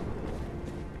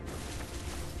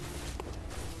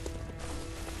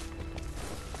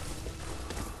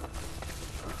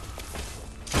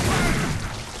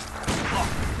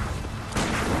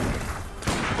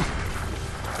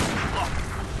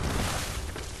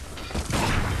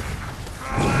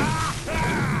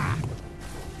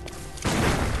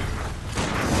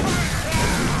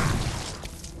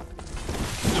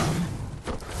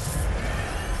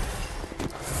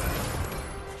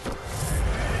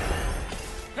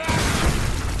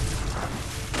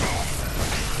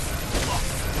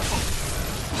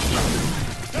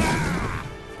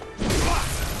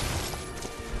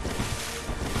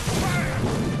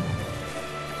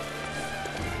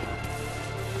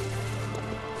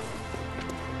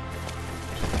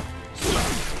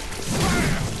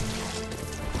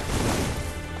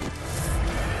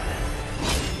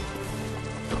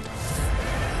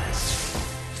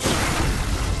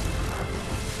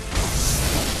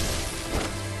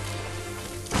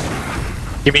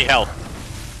 Give me health.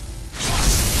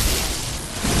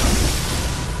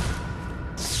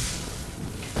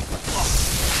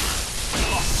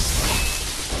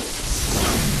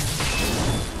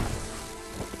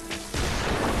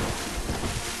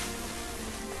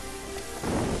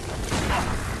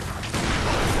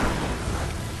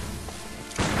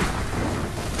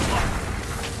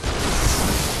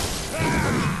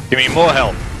 Give me more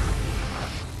health.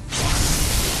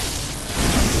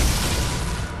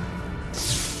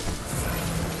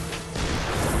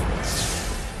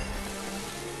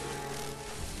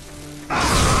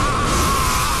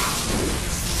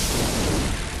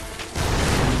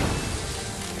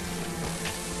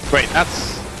 Wait,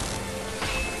 that's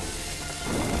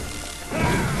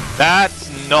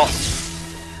not...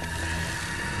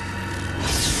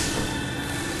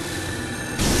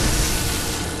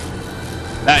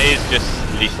 That is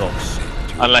just lethal.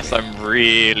 Unless I'm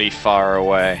really far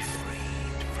away.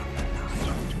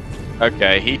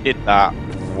 Okay, he did that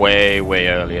way, way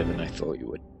earlier than I thought he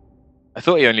would. I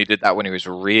thought he only did that when he was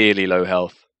really low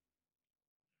health.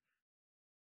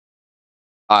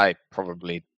 I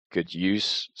probably could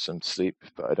use some sleep,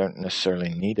 but I don't necessarily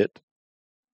need it.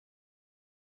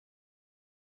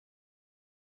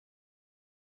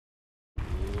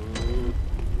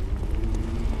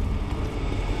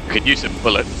 Could use some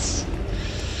bullets.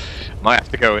 Might have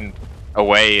to go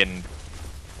away and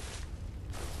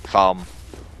farm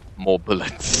more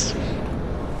bullets.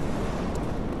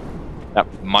 That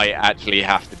might actually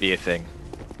have to be a thing.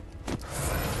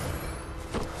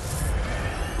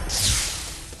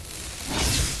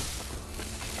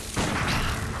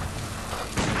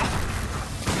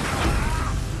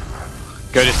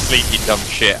 Go to sleep, you dumb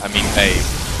shit. I mean, babe.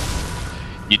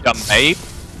 You dumb babe?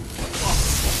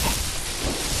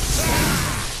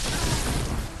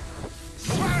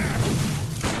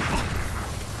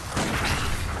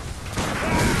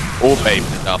 All babes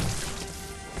are dumb.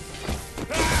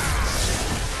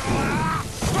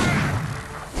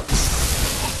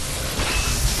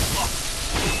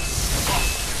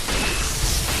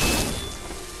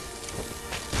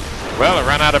 Well, I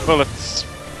ran out of bullets.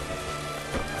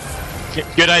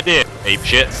 Good idea, ape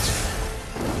shit. I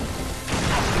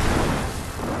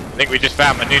think we just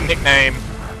found my new nickname.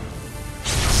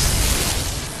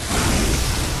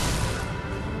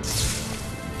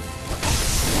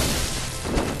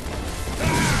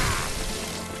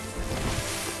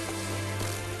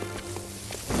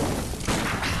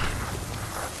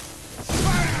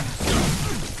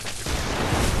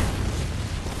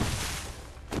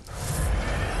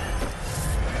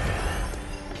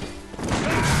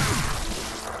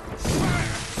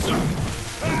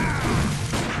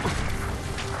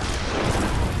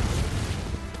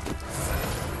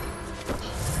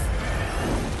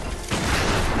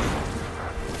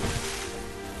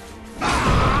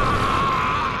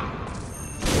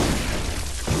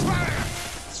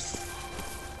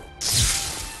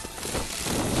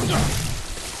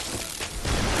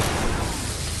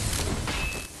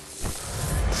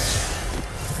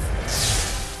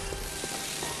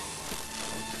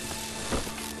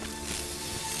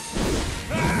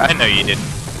 I know you didn't.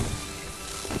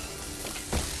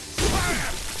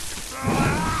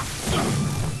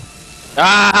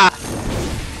 Ah!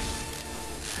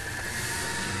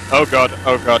 Oh god,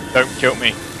 don't kill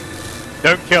me.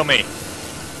 Don't kill me.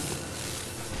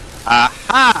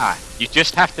 Aha! You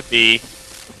just have to be...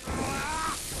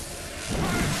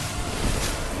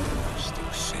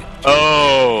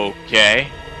 Okay.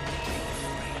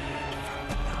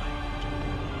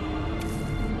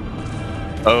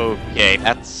 Okay,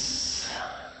 that's...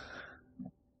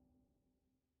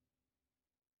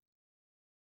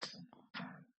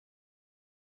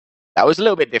 That was a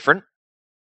little bit different.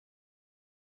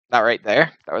 That right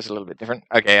there, that was a little bit different.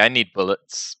 Okay, I need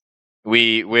bullets.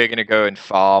 We're gonna go and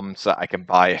farm so that I can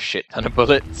buy a shit ton of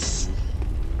bullets.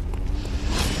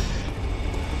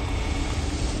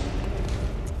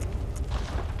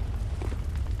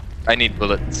 I need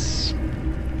bullets.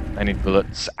 I need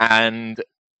bullets. And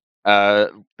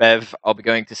Bev, I'll be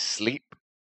going to sleep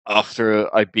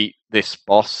after I beat this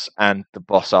boss and the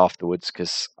boss afterwards,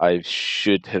 because I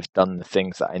should have done the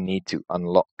things that I need to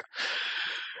unlock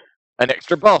an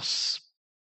extra boss.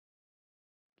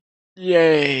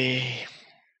 Yay.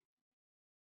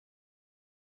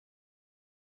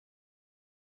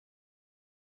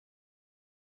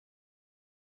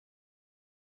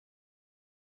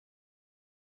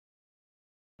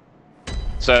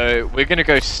 So we're gonna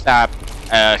go stab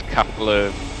a couple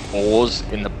of ores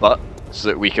in the butt so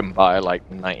that we can buy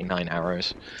like 99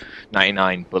 arrows.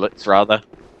 99 bullets rather.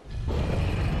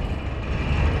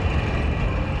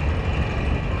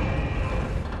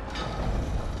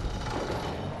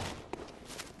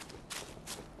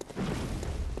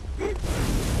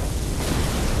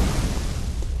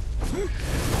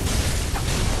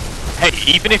 Hey,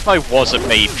 even if I was a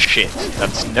babe shit,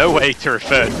 that's no way to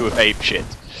refer to a babe shit.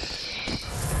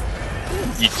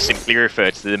 You simply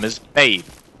refer to them as babe.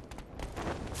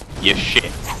 You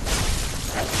shit.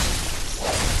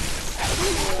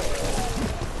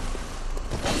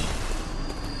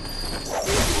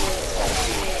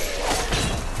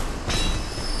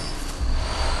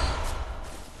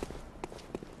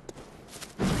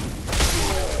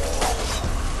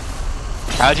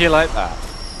 How do you like that?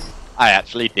 I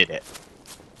actually did it.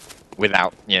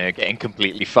 Without, getting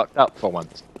completely fucked up for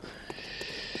once.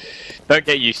 Don't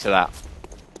get used to that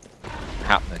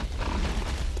happening.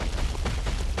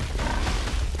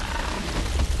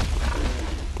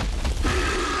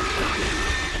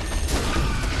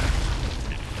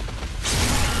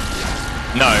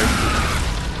 No.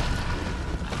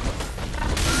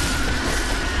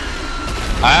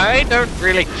 I don't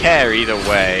really care either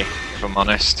way, if I'm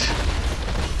honest.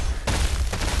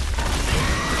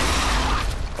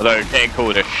 Although getting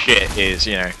called a shit is,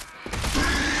 kinda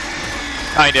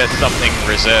something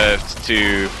reserved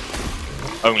to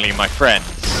only my friends.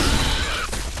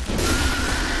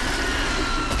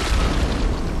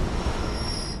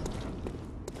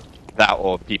 That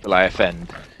or people I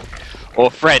offend.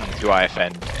 Or friends who I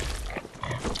offend.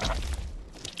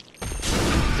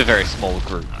 It's a very small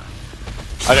group.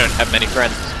 I don't have many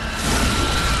friends.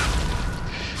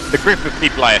 The group of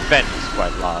people I offend is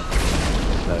quite large.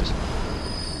 Those.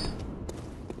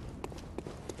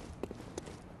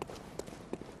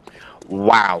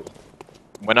 Wow.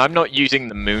 When I'm not using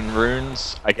the moon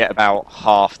runes, I get about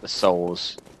half the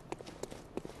souls.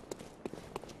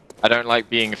 I don't like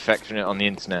being affectionate on the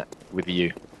internet with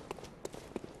you.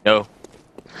 No.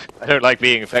 I don't like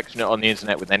being affectionate on the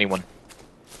internet with anyone.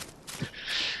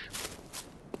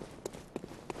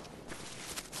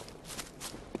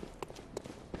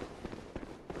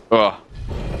 Ugh.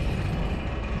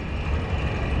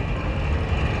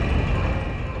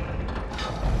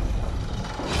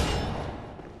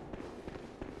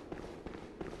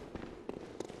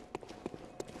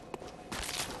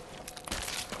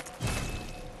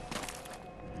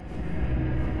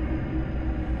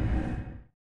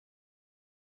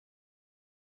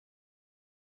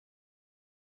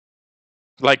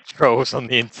 Like trolls on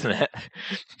the internet.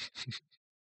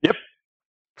 Yep.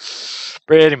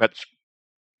 Pretty much.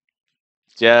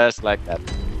 Just like that.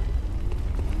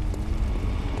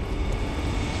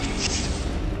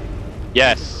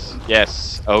 Yes,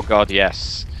 yes. Oh god,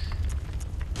 yes.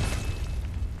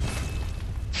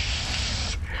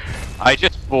 I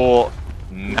just bought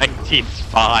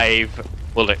 95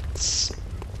 bullets.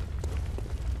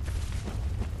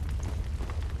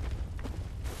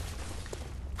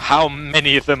 How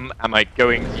many of them am I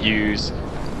going to use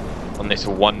on this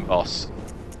one boss?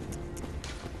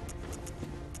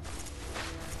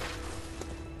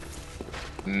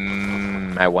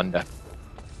 I wonder.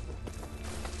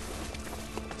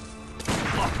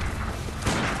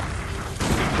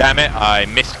 Damn it, I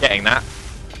missed getting that.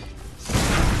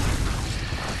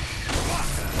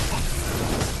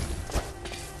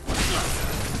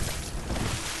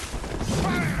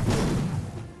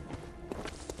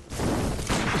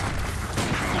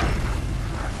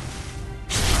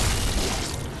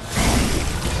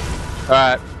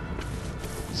 Alright.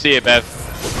 See you, Bev.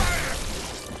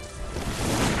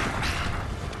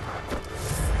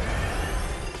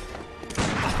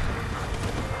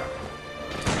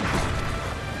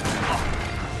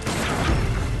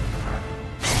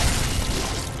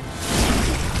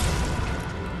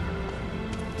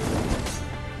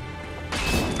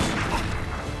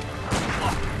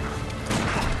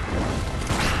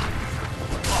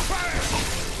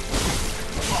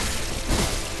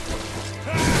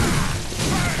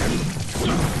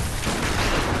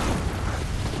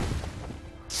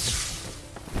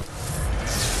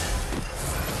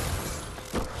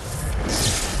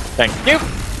 Thank you.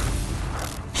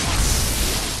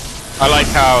 I like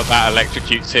how that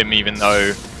electrocutes him even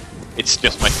though it's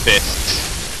just my fist.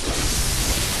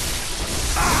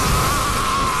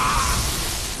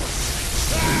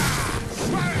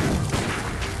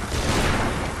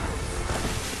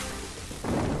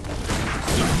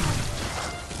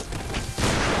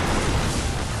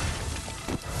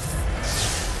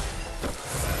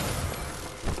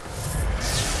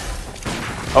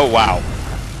 Oh wow.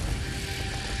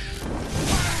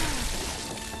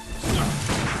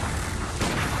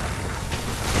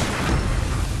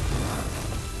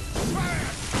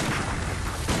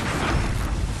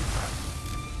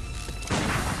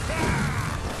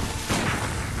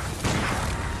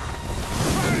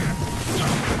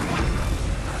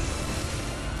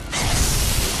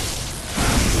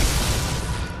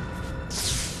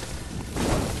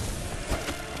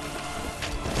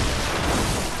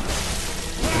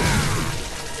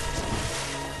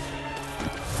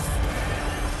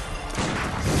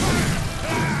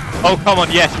 Oh, come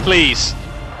on, yes, please.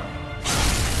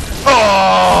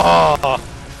 Oh!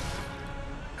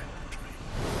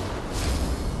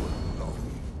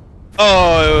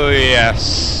 Oh,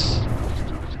 yes.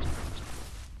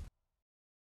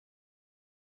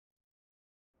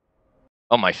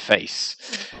 Oh, my face.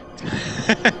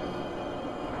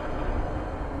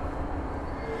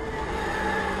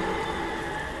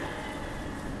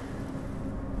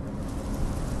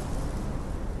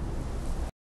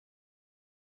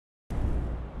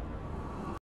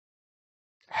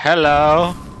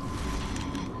 Hello.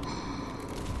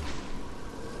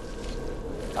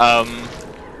 Um.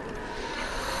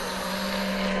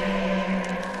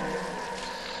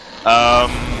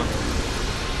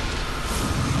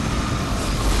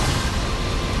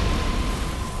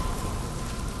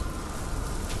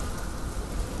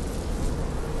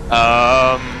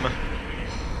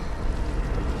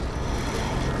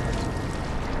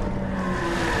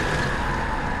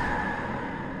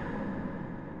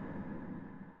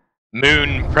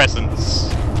 Moon presence.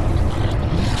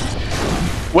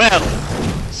 Well,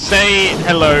 say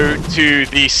hello to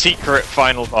the secret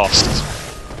final boss.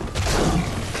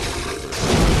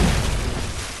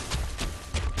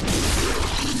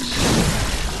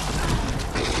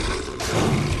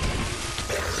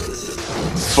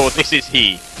 For this is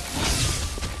he.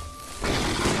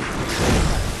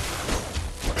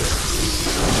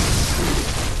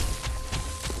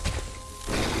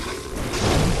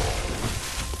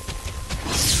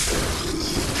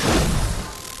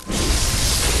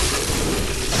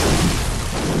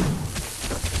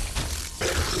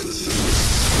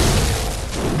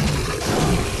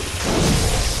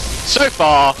 So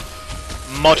far,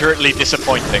 moderately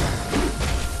disappointing.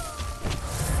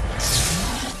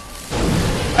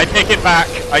 I take it back.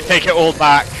 I take it all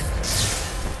back.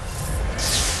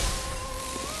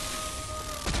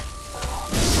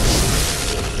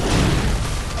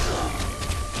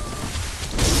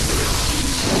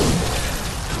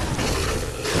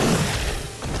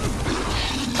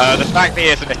 The fact that he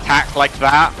has an attack like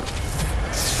that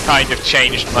kind of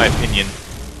changed my opinion.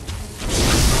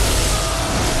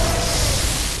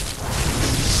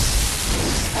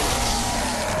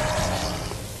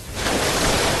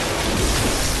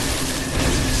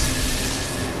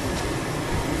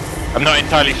 I'm not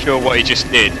entirely sure what he just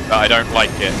did, but I don't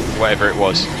like it, whatever it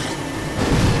was.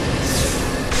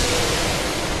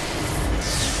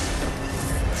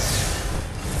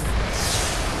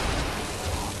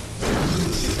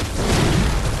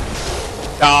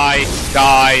 Die!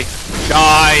 Die!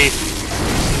 Die!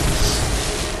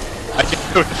 I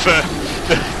just killed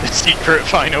the secret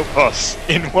final boss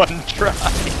in one try.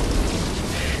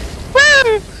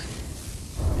 Woo!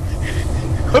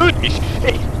 Holy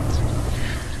shit!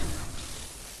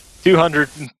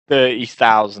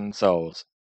 230,000 souls.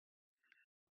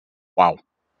 Wow.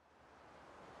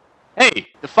 Hey,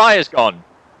 the fire's gone.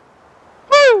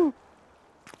 Woo!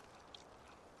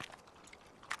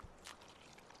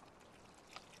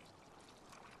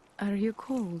 Are you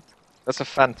cold? That's a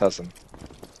phantasm.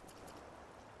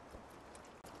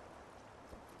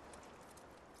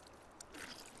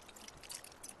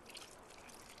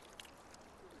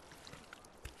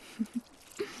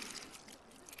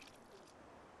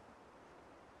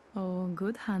 Oh,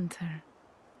 good hunter.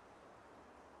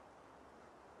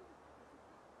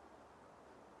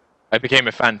 I became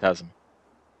a phantasm.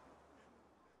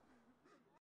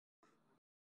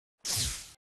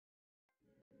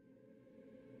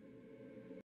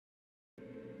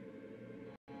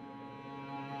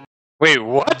 Wait,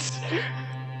 what?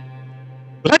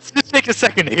 Let's just take a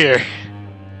second here.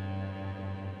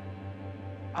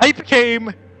 I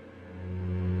became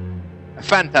a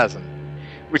phantasm.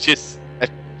 which is a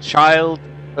child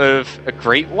of a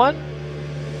great one.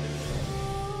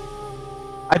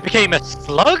 I became a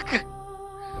slug?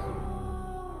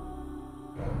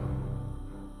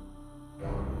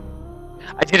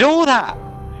 I did all that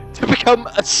to become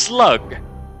a slug.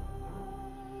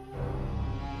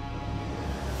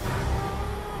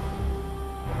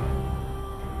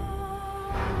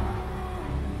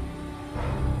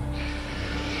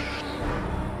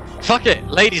 Fuck it,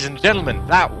 ladies and gentlemen,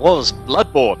 that was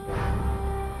Bloodborne.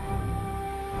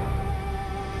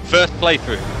 First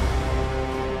playthrough.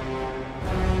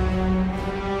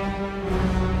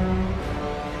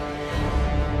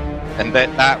 And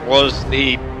that was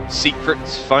the secret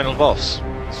final boss,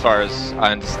 as far as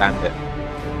I understand it.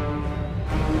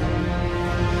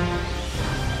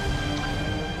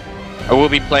 I will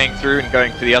be playing through and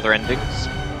going to the other endings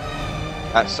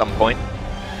at some point.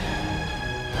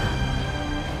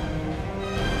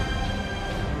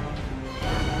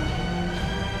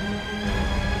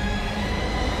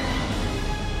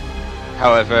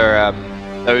 However,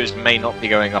 those may not be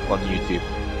going up on YouTube.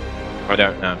 I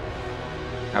don't know.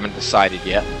 Haven't decided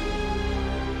yet.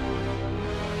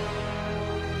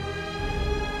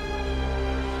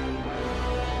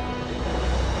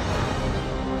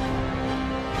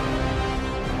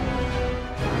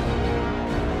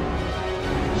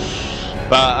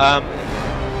 But,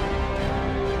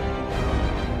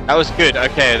 that was good.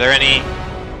 Okay, are there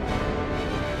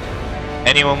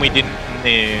anyone we didn't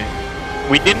know?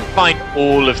 We didn't find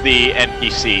all of the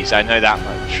NPCs, I know that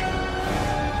much.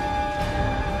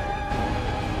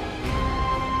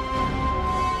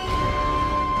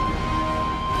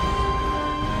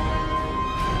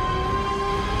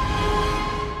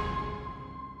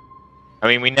 I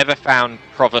mean, we never found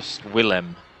Provost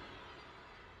Willem.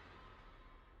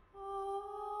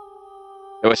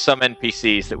 There were some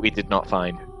NPCs that we did not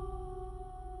find.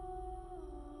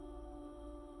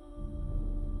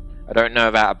 I don't know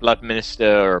about a Blood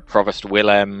Minister or a Provost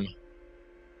Willem.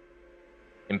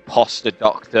 Imposter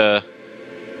Doctor.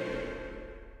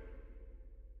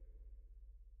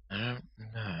 I don't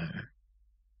know.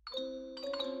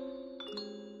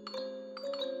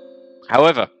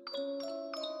 However,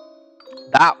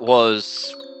 that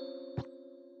was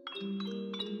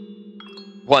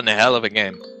one hell of a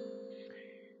game.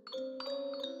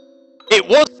 It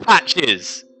was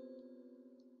Patches!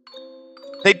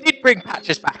 They did bring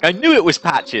Patches back. I knew it was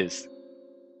Patches.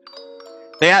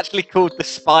 They actually called the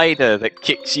spider that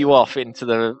kicks you off into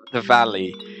the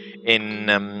valley in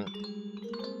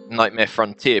Nightmare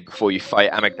Frontier before you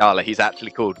fight Amygdala. He's actually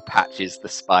called Patches the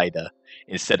Spider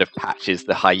instead of Patches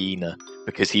the Hyena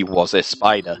because he was a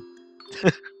spider.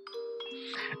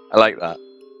 I like that.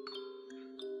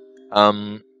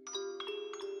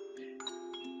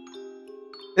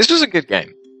 This was a good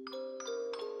game.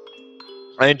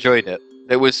 I enjoyed it.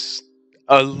 There was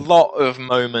a lot of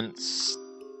moments.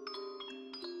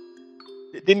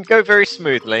 It didn't go very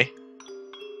smoothly.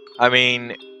 I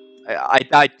mean, I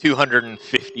died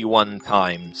 251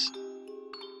 times.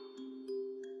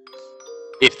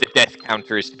 If the death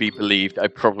counter is to be believed, I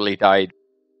probably died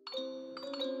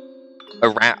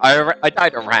around. I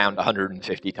died around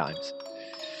 150 times.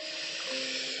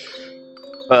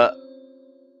 But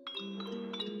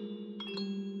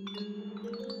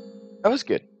that was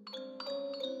good.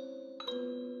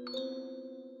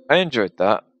 I enjoyed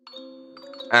that.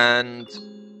 And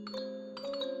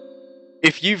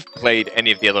if you've played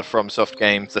any of the other FromSoft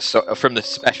games,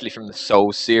 especially from the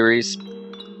Souls series,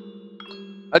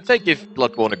 I'd say give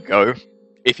Bloodborne a go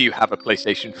if you have a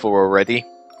PlayStation 4 already.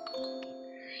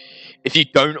 If you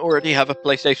don't already have a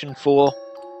PlayStation 4,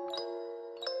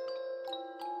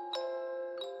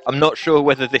 I'm not sure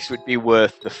whether this would be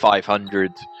worth the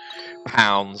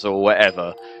 £500 or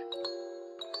whatever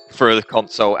for the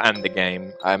console and the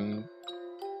game.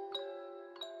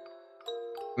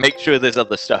 Make sure there's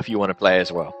other stuff you want to play as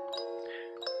well.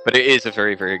 But it is a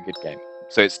very, very good game.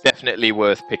 So it's definitely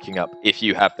worth picking up if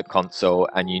you have the console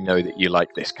and you know that you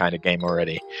like this kind of game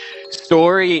already.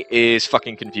 Story is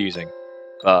fucking confusing,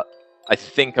 but I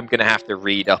think I'm going to have to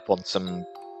read up on some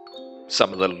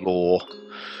of the lore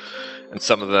and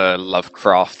some of the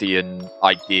Lovecraftian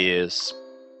ideas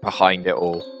behind it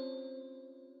all.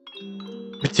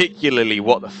 Particularly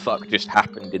what the fuck just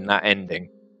happened in that ending.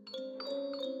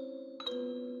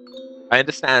 I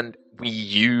understand we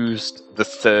used the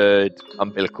third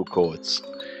umbilical cords.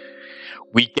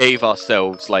 We gave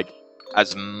ourselves, like,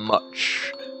 as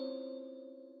much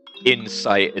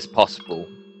insight as possible.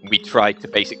 We tried to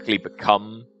basically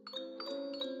become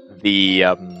the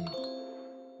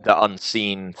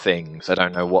unseen things. I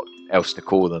don't know what else to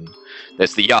call them.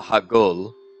 There's the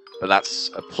Yahagul, but that's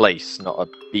a place, not a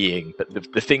being. But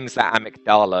the things that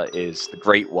amygdala is, the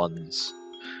great ones,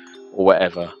 or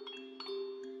whatever.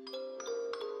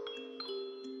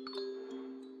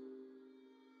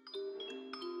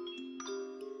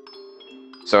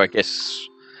 So I guess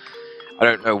I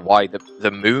don't know why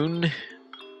the moon.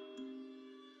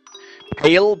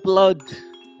 Pale blood.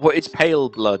 What is pale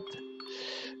blood?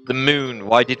 The moon.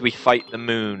 Why did we fight the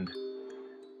moon?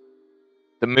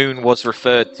 The moon was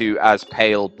referred to as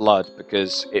pale blood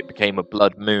because it became a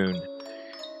blood moon,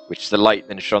 which the light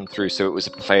then shone through, so it was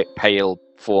a pale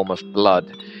form of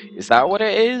blood. Is that what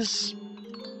it is?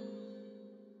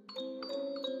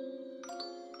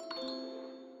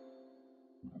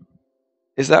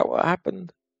 Is that what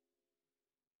happened?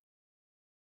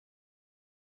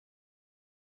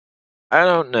 I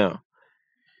don't know.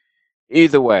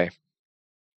 Either way,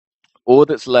 all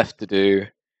that's left to do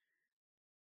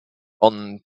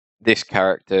on this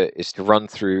character is to run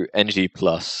through NG+,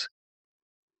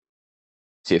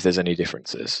 see if there's any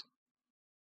differences.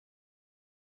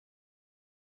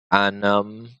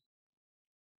 And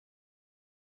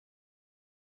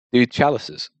do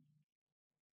chalices.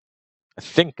 I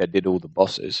think I did all the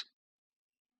bosses.